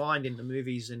might find in the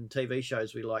movies and TV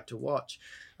shows we like to watch.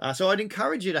 So I'd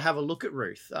encourage you to have a look at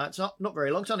Ruth. It's not very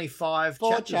long. It's only 5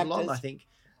 chapters long, I think.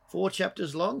 4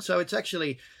 chapters long. So it's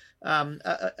actually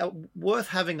worth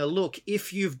having a look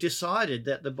if you've decided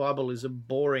that the Bible is a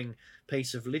boring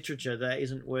piece of literature that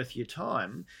isn't worth your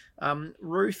time.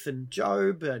 Ruth and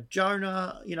Job,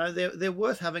 Jonah, they're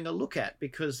worth having a look at,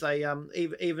 because they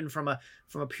even from a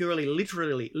purely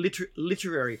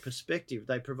literary perspective,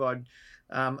 they provide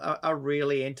a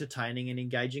really entertaining and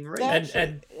engaging read.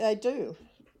 And they do.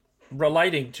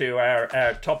 Relating to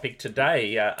our topic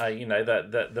today,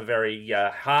 the very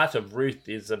heart of Ruth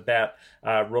is about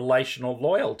relational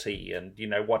loyalty, and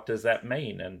what does that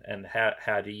mean, and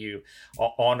how do you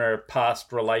honor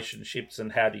past relationships,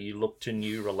 and how do you look to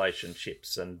new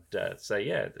relationships, and it's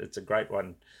a great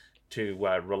one to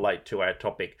relate to our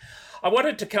topic. I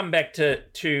wanted to come back to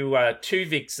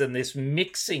Tuvix and this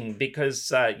mixing,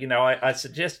 because I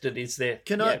suggested, is there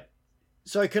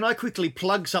So can I quickly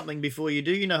plug something before you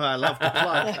do? You know how I love to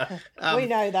plug. We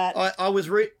know that. I was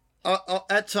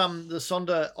at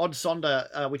the Odd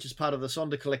Sonder, which is part of the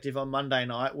Sonder Collective, on Monday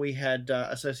night. We had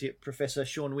Associate Professor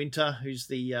Sean Winter, who's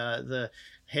the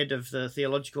head of the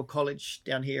Theological College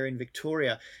down here in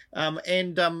Victoria, and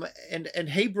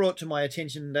he brought to my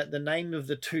attention that the name of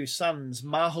the 2 sons,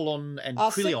 Mahalon and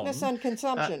Krilion, sickness and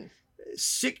consumption.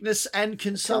 Sickness and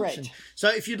consumption. Correct. So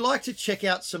if you'd like to check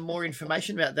out some more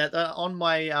information about that, on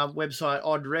my website,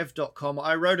 oddrev.com,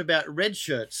 I wrote about red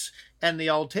shirts and the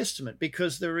Old Testament,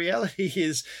 because the reality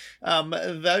is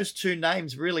those 2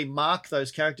 names really mark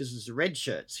those characters as red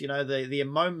shirts. The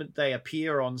moment they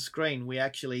appear on screen, we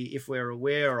actually, if we're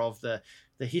aware of the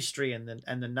history and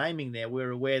the naming there,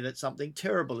 we're aware that something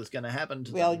terrible is going to happen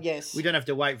to them. Well, yes. We don't have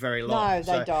to wait very long. No,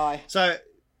 they die.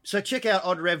 So check out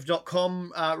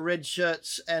oddrev.com, red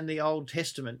shirts and the Old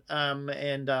Testament,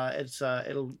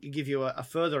 it'll give you a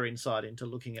further insight into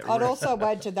looking at. I'd also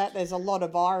add to that, there's a lot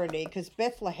of irony, because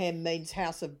Bethlehem means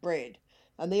house of bread,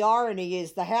 and the irony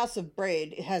is the house of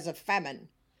bread has a famine,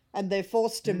 and they're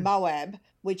forced to Moab,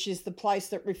 which is the place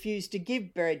that refused to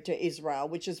give bread to Israel,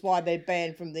 which is why they're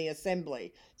banned from the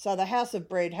assembly. So the house of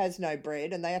bread has no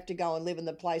bread, and they have to go and live in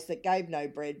the place that gave no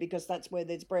bread, because that's where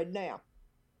there's bread now.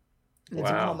 It's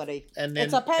a comedy. And then,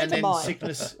 it's a pantomime. And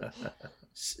then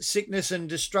sickness and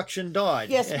destruction died.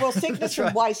 Yes, well, sickness and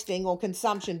right. wasting or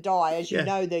consumption die, as you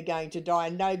know they're going to die.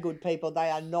 And no, good people, they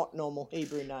are not normal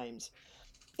Hebrew names.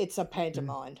 It's a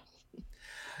pantomime.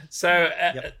 So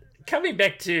coming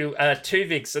back to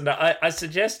Tuvix, and I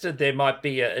suggested there might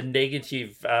be a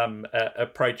negative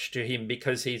approach to him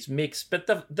because he's mixed. But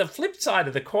the flip side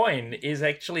of the coin is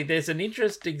actually there's an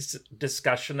interesting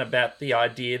discussion about the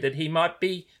idea that he might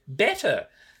be better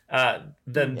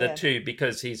than the 2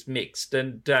 because he's mixed.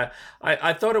 And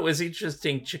I thought it was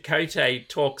interesting. Chakotay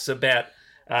talks about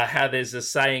how there's a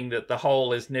saying that the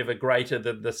whole is never greater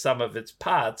than the sum of its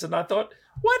parts. And I thought,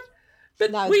 what?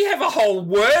 But we have a whole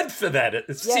word for that.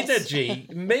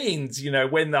 Synergy means,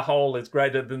 when the whole is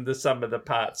greater than the sum of the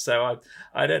parts. So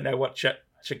I don't know what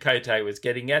Chakotay was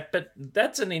getting at, but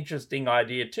that's an interesting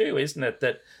idea too, isn't it?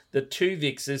 That the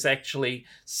Tuvix is actually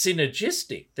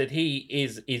synergistic, that he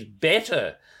is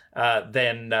better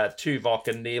than Tuvok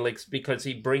and Neelix, because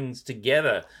he brings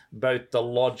together both the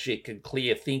logic and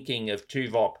clear thinking of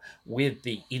Tuvok with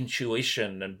the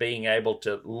intuition and being able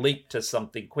to leap to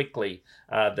something quickly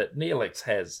that Neelix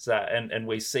has. And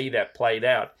we see that played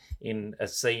out in a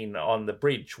scene on the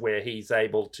bridge where he's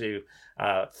able to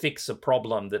fix a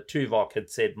problem that Tuvok had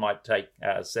said might take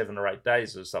 7 or 8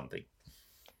 days or something.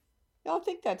 I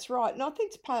think that's right. And I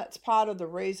think it's part of the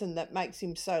reason that makes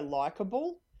him so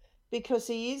likeable, because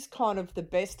he is kind of the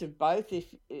best of both.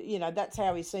 If that's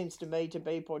how he seems to me to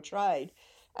be portrayed.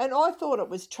 And I thought it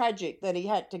was tragic that he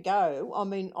had to go. I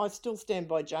mean, I still stand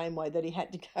by Janeway that he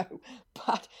had to go,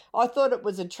 but I thought it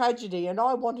was a tragedy, and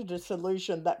I wanted a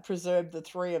solution that preserved the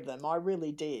 3 of them. I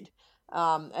really did.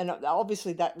 And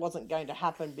obviously that wasn't going to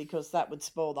happen, because that would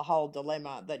spoil the whole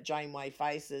dilemma that Janeway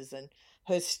faces and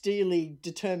her steely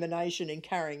determination in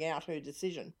carrying out her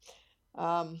decision.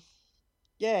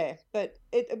 Yeah, but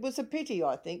it was a pity,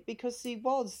 I think, because he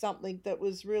was something that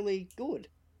was really good.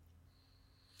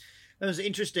 It was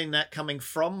interesting that coming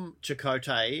from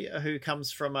Chakotay, who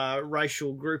comes from a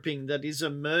racial grouping that is a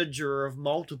merger of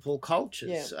multiple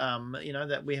cultures.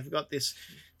 That we have got this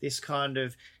kind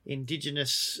of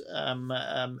indigenous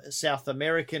South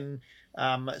American,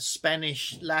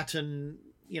 Spanish, Latin.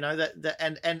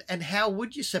 And how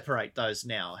would you separate those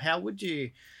now? How would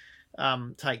you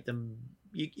take them?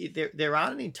 There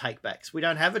aren't any takebacks. We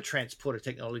don't have a transporter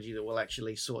technology that will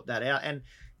actually sort that out.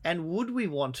 And would we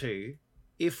want to,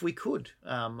 if we could,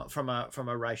 from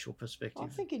a racial perspective? I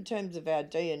think in terms of our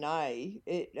DNA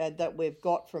that we've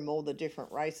got from all the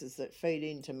different races that feed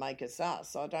in to make us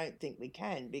us, I don't think we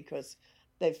can, because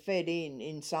they've fed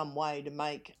in some way to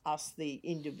make us the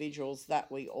individuals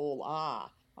that we all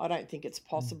are. I don't think it's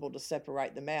possible to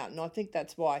separate them out. And I think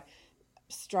that's why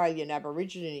Australian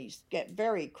Aborigines get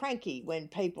very cranky when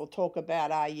people talk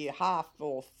about, are you half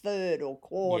or third or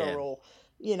quarter, or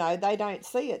they don't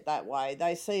see it that way.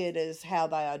 They see it as how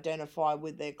they identify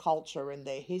with their culture and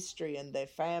their history and their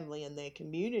family and their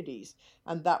communities,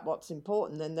 and that's what's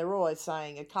important. And they're always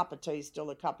saying a cup of tea is still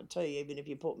a cup of tea, even if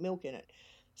you put milk in it.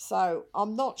 So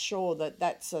I'm not sure that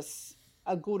that's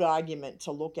a good argument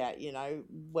to look at,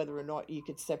 whether or not you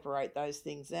could separate those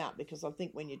things out, because I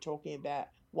think when you're talking about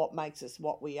what makes us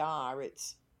what we are,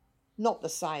 it's not the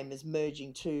same as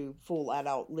merging two full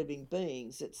adult living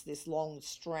beings. It's this long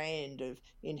strand of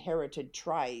inherited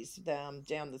traits down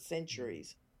the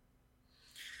centuries.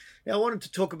 Now, I wanted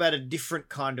to talk about a different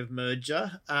kind of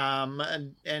merger,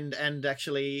 and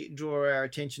actually draw our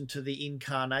attention to the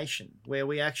incarnation, where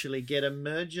we actually get a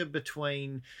merger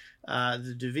between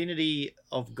the divinity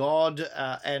of God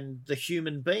and the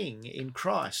human being in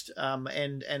Christ,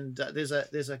 and there's a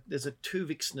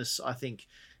Tuvixness, I think,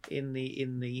 in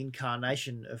the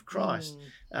incarnation of Christ.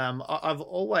 I've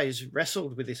always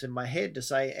wrestled with this in my head to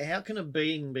say, how can a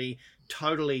being be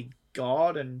totally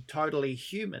God and totally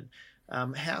human?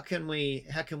 How can we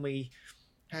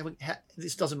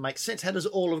this doesn't make sense. How does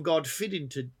all of God fit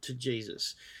into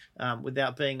Jesus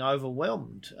without being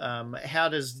overwhelmed? How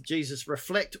does Jesus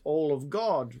reflect all of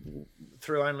God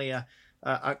through only a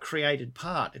created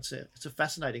part? It's a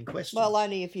fascinating question. Well,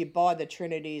 only if you buy the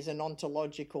Trinity as an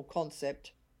ontological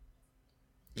concept.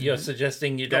 You're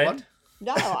suggesting you don't?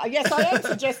 No, yes, I am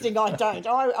suggesting I don't.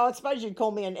 I suppose you'd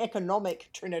call me an economic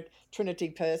Trinity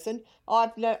person.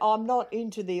 I'm not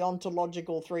into the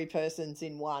ontological three persons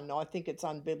in one. I think it's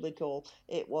unbiblical.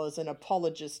 It was an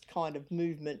apologist kind of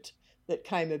movement that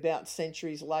came about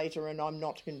centuries later, and I'm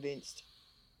not convinced.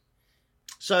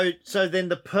 So then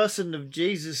the person of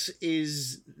Jesus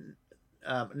is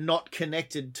not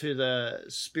connected to the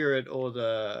Spirit or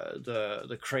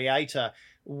the Creator.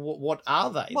 What are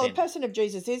they? Well, then? The person of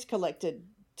Jesus is connected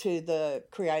to the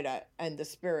Creator and the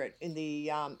Spirit in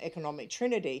the economic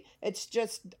Trinity. It's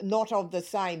just not of the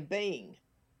same being.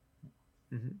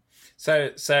 Mm-hmm.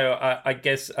 So I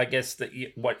guess that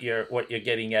what you're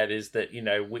getting at is that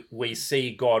we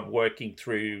see God working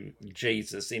through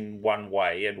Jesus in one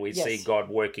way, and we see God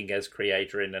working as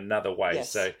Creator in another way.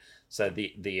 Yes. So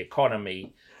the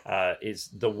economy is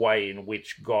the way in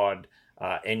which God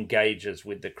engages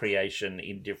with the creation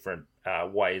in different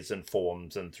ways and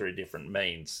forms and through different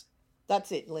means.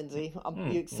 That's it, Lindsay.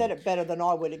 You said it better than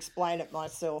I would explain it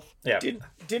myself. Yeah,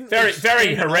 didn't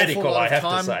very heretical, I have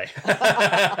to say.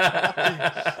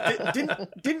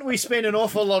 Didn't we spend an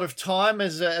awful lot of time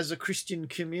as a Christian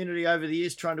community over the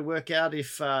years trying to work out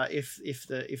if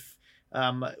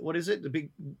what is it? The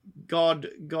big God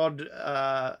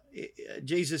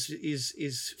Jesus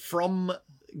is from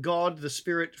God, the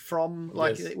Spirit from,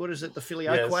 like, yes. What is it, the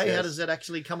filioque? Yes. How does that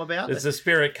actually come about? Does the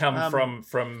Spirit come from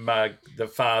the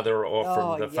Father, or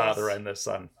from the Father and the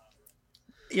Son?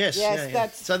 Yes,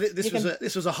 that's... So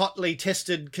this was a hotly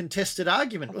contested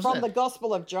argument, wasn't it? From the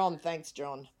Gospel of John. Thanks,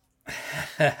 John.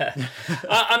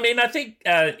 I mean, I think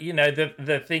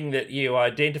the thing that you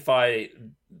identify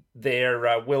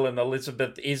there, Will and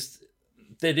Elizabeth, is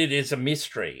that it is a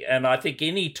mystery. And I think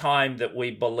any time that we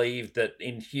believe that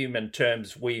in human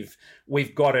terms we've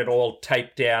got it all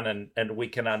taped down and we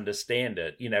can understand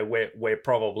it, we're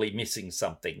probably missing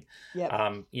something. Yep.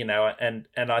 And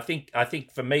I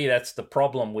think for me that's the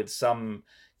problem with some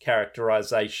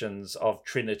characterizations of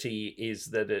Trinity, is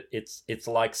that it's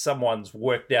like someone's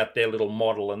worked out their little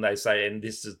model and they say, and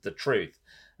this is the truth.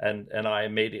 And I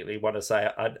immediately want to say,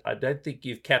 I don't think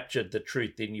you've captured the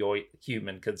truth in your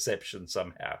human conception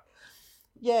somehow.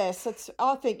 Yes,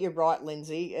 I think you're right,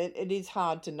 Lindsay. It is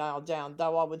hard to nail down,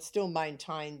 though I would still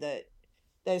maintain that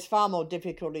there's far more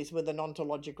difficulties with an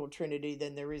ontological Trinity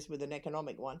than there is with an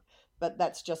economic one. But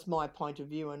that's just my point of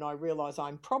view, and I realise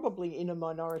I'm probably in a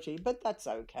minority, but that's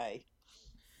okay.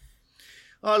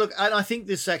 Oh, look, and I think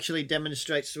this actually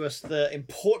demonstrates to us the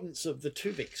importance of the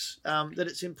Tuvix, that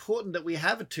it's important that we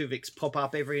have a Tuvix pop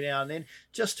up every now and then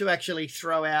just to actually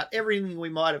throw out everything we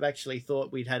might have actually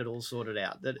thought we'd had it all sorted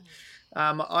out. That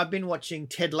I've been watching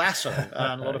Ted Lasso,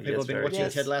 and a lot of people have been watching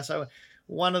Ted Lasso.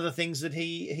 One of the things that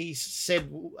he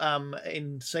said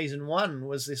in season 1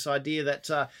 was this idea that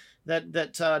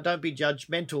don't be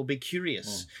judgmental, be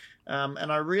curious.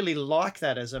 And I really like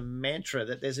that as a mantra,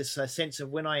 that there's this sense of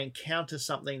when I encounter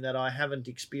something that I haven't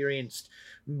experienced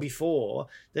before,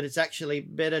 that it's actually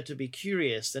better to be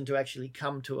curious than to actually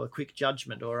come to a quick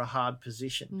judgment or a hard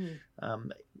position.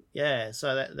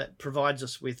 So that provides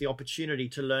us with the opportunity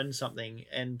to learn something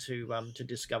and to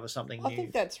discover something new. I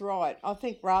think that's right. I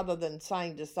think rather than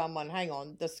saying to someone, hang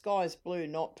on, the sky's blue,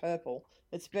 not purple,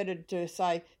 it's better to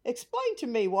say, explain to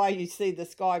me why you see the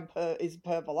sky is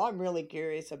purple. I'm really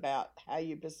curious about how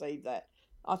you perceive that.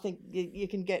 I think you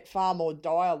can get far more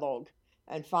dialogue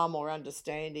and far more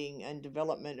understanding and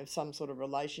development of some sort of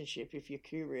relationship if you're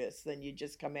curious than you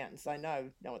just come out and say, no,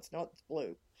 it's not, it's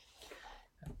blue.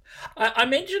 I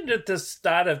mentioned at the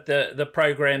start of the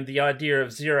program the idea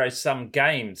of zero-sum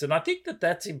games, and I think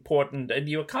that's important, and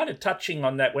you were kind of touching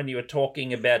on that when you were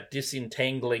talking about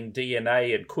disentangling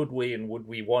DNA and could we and would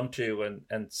we want to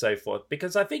and so forth,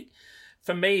 because I think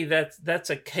for me that's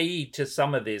a key to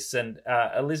some of this. And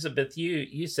Elizabeth,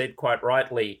 you said quite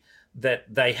rightly that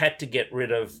they had to get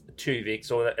rid of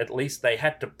Tuvix, or at least they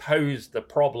had to pose the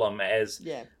problem as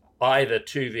either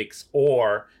Tuvix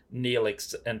or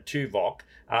Neelix and Tuvok,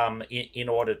 in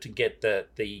order to get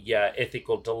the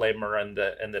ethical dilemma and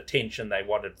the tension they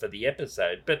wanted for the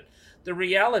episode. But the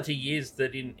reality is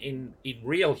that in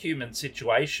real human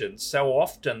situations, so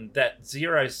often that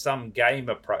zero-sum game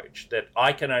approach, that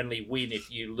I can only win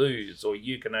if you lose, or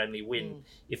you can only win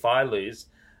if I lose,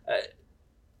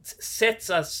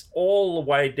 sets us all the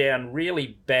way down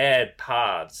really bad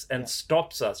paths and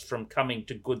stops us from coming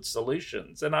to good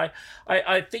solutions. And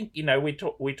I think,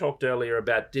 we talked earlier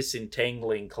about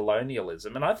disentangling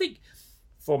colonialism, and I think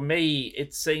for me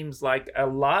it seems like a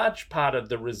large part of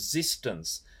the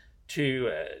resistance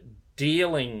to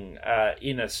dealing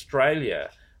in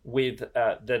Australia with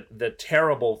the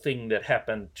terrible thing that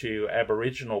happened to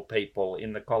Aboriginal people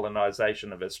in the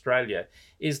colonisation of Australia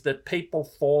is that people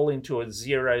fall into a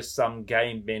zero-sum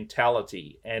game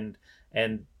mentality, and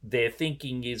their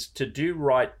thinking is to do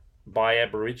right by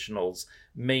Aboriginals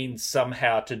means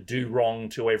somehow to do wrong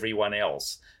to everyone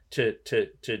else. To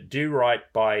do right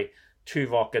by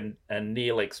Tuvok and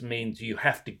Neelix means you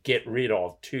have to get rid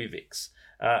of Tuvix.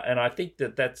 And I think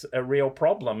that's a real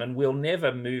problem, and we'll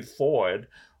never move forward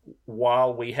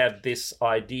while we have this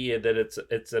idea that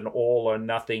it's an all or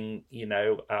nothing,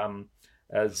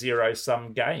 a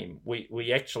zero-sum game.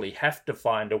 We actually have to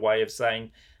find a way of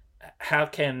saying, how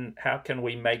can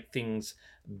we make things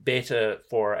better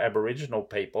for Aboriginal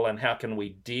people, and how can we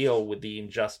deal with the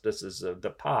injustices of the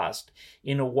past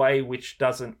in a way which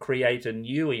doesn't create a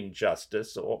new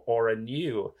injustice or a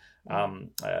new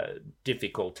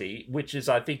difficulty, which is,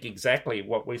 I think, exactly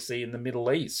what we see in the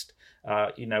Middle East.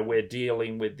 We're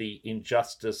dealing with the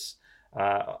injustice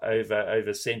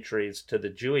over centuries to the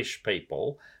Jewish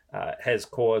people has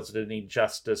caused an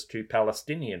injustice to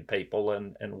Palestinian people,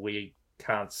 and we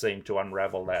can't seem to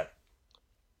unravel that.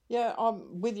 Yeah,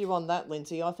 I'm with you on that,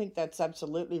 Lindsay. I think that's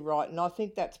absolutely right. And I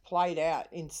think that's played out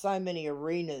in so many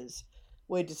arenas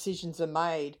where decisions are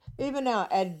made. Even our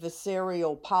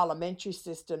adversarial parliamentary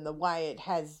system, the way it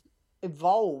has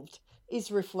evolved,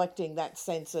 is reflecting that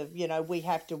sense of, we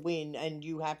have to win and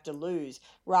you have to lose,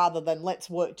 rather than let's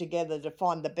work together to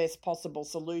find the best possible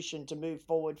solution to move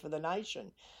forward for the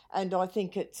nation. And I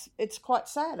think it's quite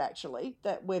sad, actually,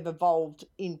 that we've evolved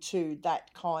into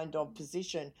that kind of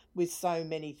position with so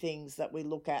many things that we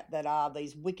look at that are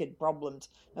these wicked problems.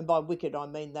 And by wicked, I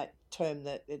mean that term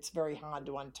that it's very hard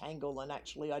to untangle and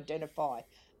actually identify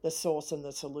the source and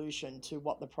the solution to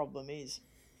what the problem is.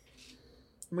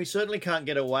 We certainly can't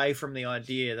get away from the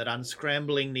idea that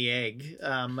unscrambling the egg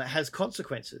has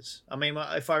consequences. I mean,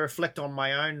 if I reflect on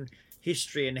my own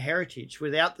history and heritage,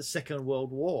 without the Second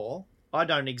World War, I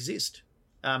don't exist.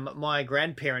 My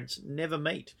grandparents never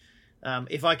meet.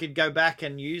 If I could go back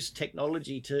and use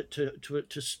technology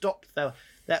to stop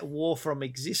that war from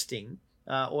existing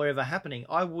or ever happening,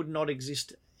 I would not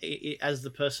exist as the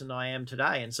person I am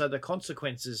today. And so the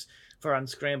consequences for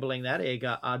unscrambling that egg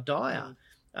are dire.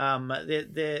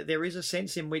 There is a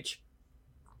sense in which,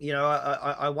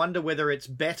 I wonder whether it's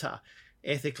better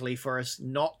ethically for us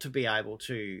not to be able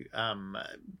to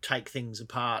take things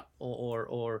apart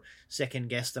or second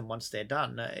guess them once they're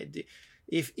done.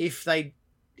 If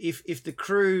the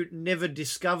crew never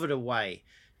discovered a way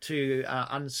to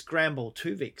unscramble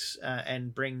Tuvix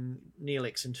and bring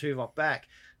Neelix and Tuvok back,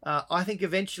 I think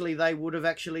eventually they would have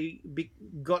actually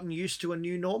gotten used to a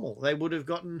new normal. They would have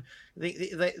gotten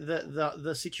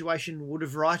the situation would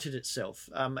have righted itself,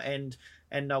 and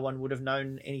no one would have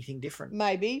known anything different.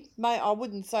 Maybe. I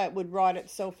wouldn't say it would right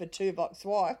itself for Tuvok's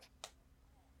wife.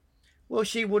 Well,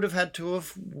 she would have had to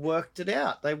have worked it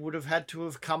out. They would have had to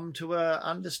have come to a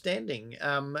understanding.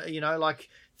 Like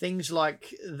things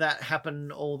like that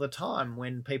happen all the time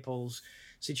when people's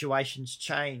situations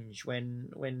change.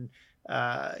 When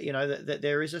that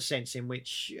there is a sense in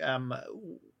which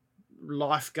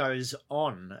life goes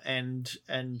on,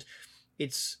 and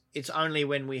it's only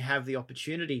when we have the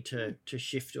opportunity to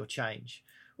shift or change.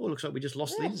 Oh, looks like we just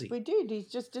lost Lindsay. We did. He's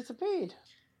just disappeared.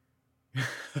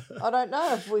 I don't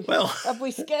know if we have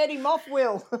we scared him off,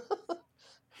 Will.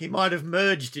 He might have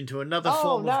merged into another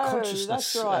form of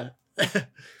consciousness. That's right.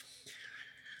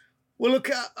 Well, look,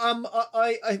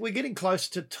 we're getting close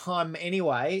to time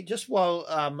anyway. Just while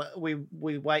we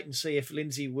wait and see if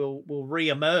Lindsay will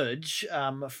re-emerge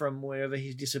from wherever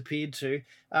he's disappeared to,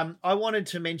 I wanted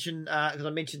to mention, because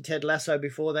I mentioned Ted Lasso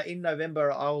before, that in November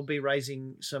I will be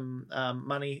raising some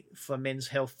money for men's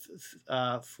health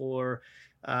through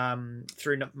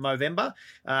Movember.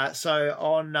 So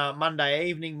on Monday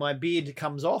evening, my beard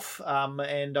comes off,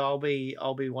 and I'll be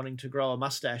wanting to grow a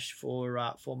mustache for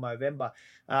Movember.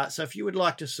 So if you would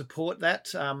like to support that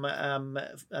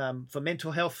for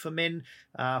mental health for men,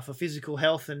 for physical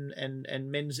health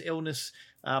and men's illness,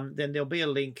 then there'll be a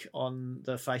link on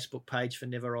the Facebook page for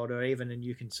Never Odd or Even, and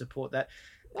you can support that.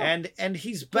 Oh, and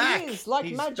he's back. He's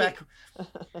magic. Back.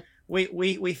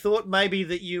 We thought maybe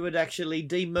that you had actually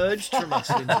demerged from us,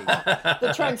 Lindsay.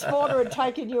 The transporter had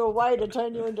taken you away to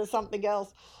turn you into something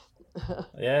else.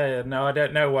 Yeah, no, I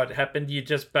don't know what happened. You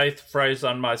just both froze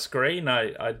on my screen.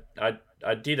 I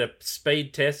did a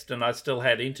speed test and I still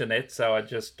had internet, so I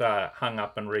just hung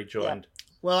up and rejoined. Yep.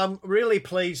 Well, I'm really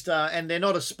pleased, and they're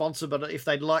not a sponsor, but if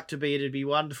they'd like to be, it'd be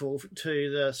wonderful, to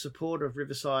the support of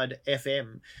Riverside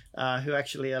FM, who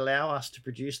actually allow us to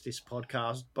produce this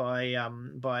podcast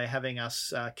by having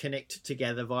us connect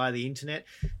together via the internet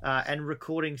and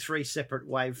recording 3 separate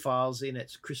WAV files in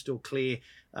its crystal clear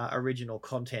original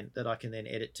content that I can then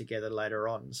edit together later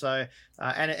on. So,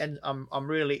 and I'm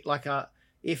really like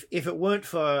If it weren't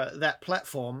for that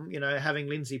platform, having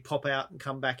Lindsay pop out and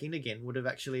come back in again would have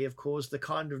actually have caused the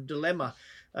kind of dilemma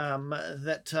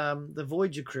that the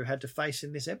Voyager crew had to face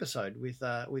in this episode with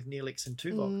Neelix and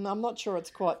Tuvok. I'm not sure it's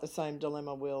quite the same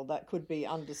dilemma, Will. That could be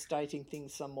understating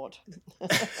things somewhat.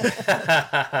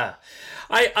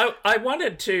 I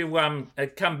wanted to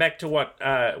come back to what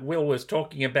Will was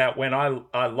talking about when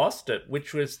I lost it,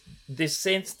 which was this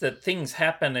sense that things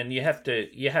happen and you have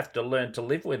to learn to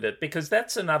live with it, because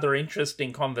that's another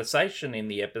interesting conversation in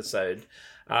the episode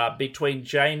between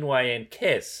Janeway and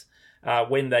Kes.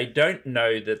 When they don't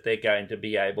know that they're going to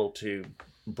be able to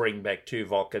bring back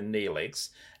Tuvok and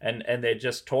Neelix, and they're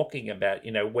just talking about,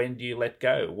 when do you let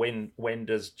go? When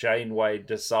does Janeway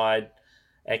decide,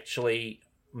 actually,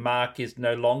 Mark is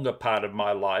no longer part of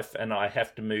my life and I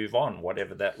have to move on,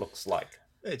 whatever that looks like?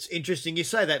 It's interesting you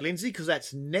say that, Lindsay, because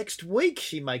that's next week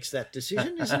she makes that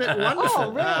decision. Isn't it wonderful?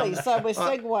 Oh, really? So we're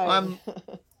segueing.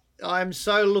 I'm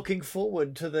so looking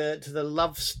forward to the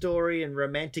love story and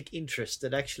romantic interest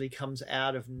that actually comes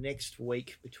out of next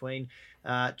week between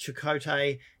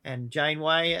Chakotay and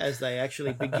Janeway as they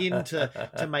actually begin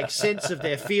to make sense of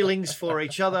their feelings for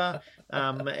each other.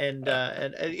 And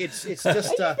it's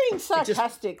just. Are you being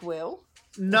sarcastic, Will?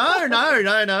 No.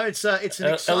 It's an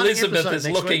exciting Elizabeth episode is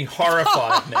next looking week.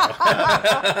 horrified now.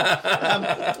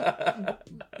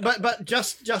 But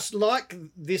just like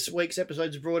this week's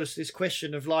episode's brought us this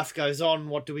question of life goes on,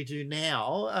 what do we do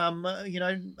now?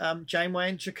 Janeway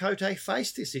and Chakotay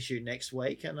face this issue next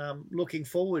week, and I'm looking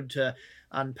forward to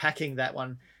unpacking that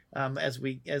one as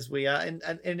we are.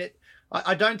 And it.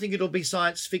 I don't think it'll be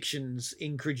science fiction's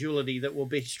incredulity that will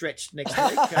be stretched next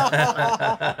week.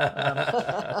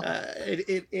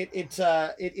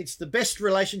 It's the best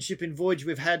relationship in Voyage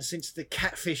we've had since the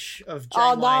catfish of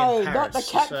Janeway and Paris. Not the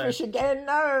catfish again,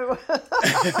 no.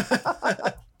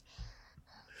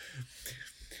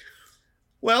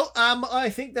 Well, I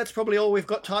think that's probably all we've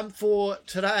got time for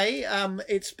today.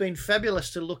 It's been fabulous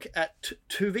to look at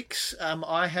Tuvix.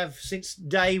 I have, since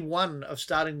day one of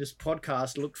starting this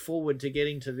podcast, looked forward to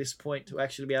getting to this point to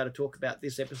actually be able to talk about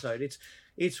this episode.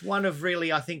 It's one of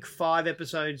really, I think, 5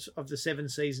 episodes of the 7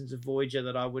 seasons of Voyager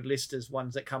that I would list as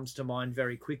ones that comes to mind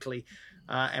very quickly.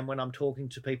 And when I'm talking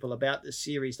to people about the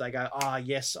series, they go,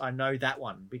 yes, I know that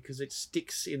one, because it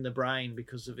sticks in the brain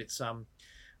because of its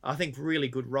I think really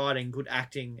good writing, good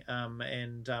acting,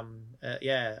 and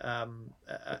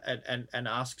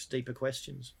asks deeper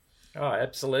questions. Oh,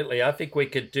 absolutely. I think we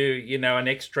could do, an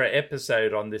extra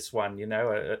episode on this one,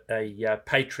 a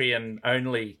Patreon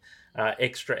only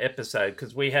extra episode,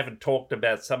 because we haven't talked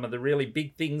about some of the really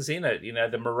big things in it.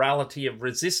 The morality of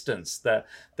resistance, the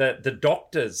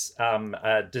doctor's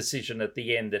decision at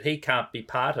the end that he can't be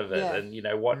part of it, Yeah.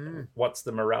 and what's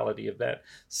the morality of that.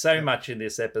 So much in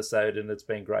this episode, and it's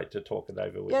been great to talk it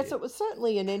over with you. Yes, it was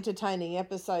certainly an entertaining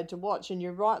episode to watch, and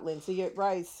you're right, Lindsay, it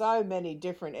raised so many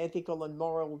different ethical and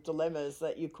moral dilemmas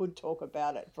that you could talk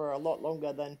about it for a lot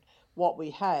longer than what we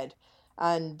had.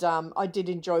 And I did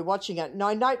enjoy watching it. And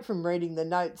I note from reading the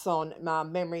notes on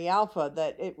Memory Alpha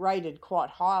that it rated quite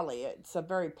highly. It's a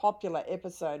very popular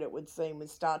episode, it would seem,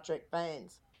 with Star Trek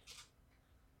fans.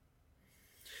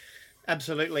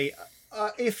 Absolutely.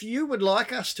 If you would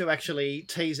like us to actually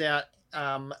tease out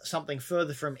something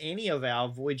further from any of our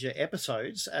Voyager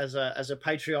episodes as a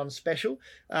Patreon special,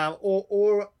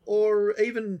 or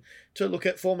even to look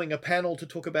at forming a panel to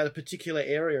talk about a particular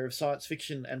area of science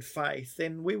fiction and faith,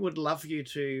 then we would love you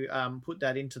to put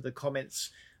that into the comments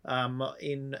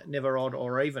in Never Odd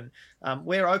or Even.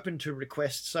 We're open to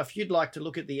requests, so if you'd like to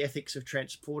look at the ethics of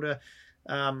transporter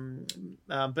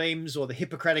beams or the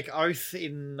Hippocratic Oath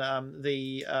in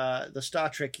the Star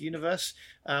Trek universe,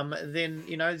 then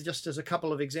just as a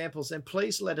couple of examples, then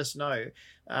please let us know.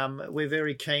 We're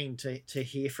very keen to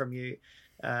hear from you.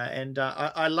 And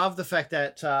I love the fact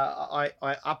that I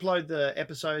upload the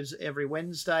episodes every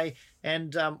Wednesday,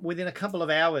 and within a couple of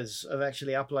hours of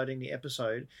actually uploading the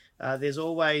episode, there's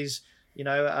always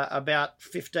about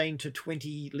 15 to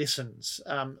 20 listens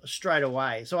straight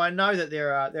away. So I know that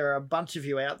there are a bunch of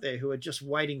you out there who are just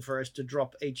waiting for us to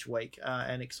drop each week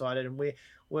and excited, and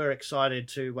we're excited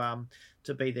to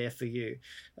be there for you.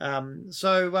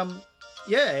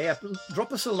 Yeah,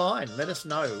 drop us a line. Let us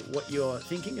know what you're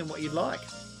thinking and what you'd like.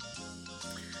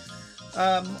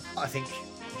 I think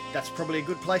that's probably a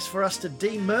good place for us to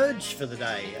demerge for the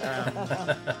day.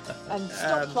 And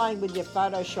stop playing with your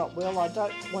Photoshop, Will. I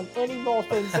don't want any more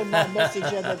things in my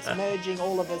messenger that's merging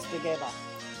all of us together.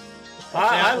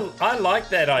 I like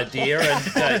that idea,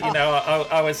 and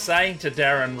I was saying to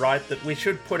Darren Wright that we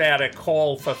should put out a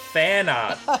call for fan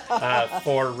art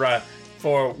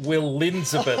for Will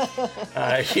Linzabeth,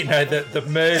 the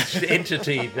merged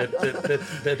entity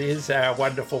that is our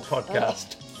wonderful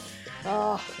podcast.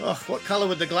 What colour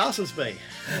would the glasses be?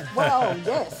 Well,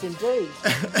 yes, indeed.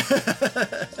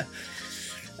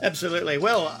 Absolutely.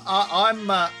 Well,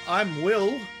 I'm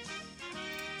Will.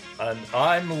 And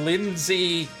I'm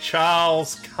Lindsay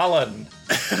Charles Cullen.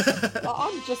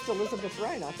 I'm just Elizabeth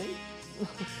Rain, I think.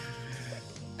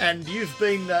 And you've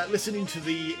been listening to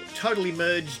the totally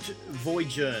merged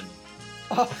Voyager.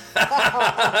 No!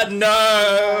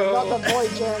 Not the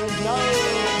Voyager,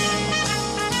 no!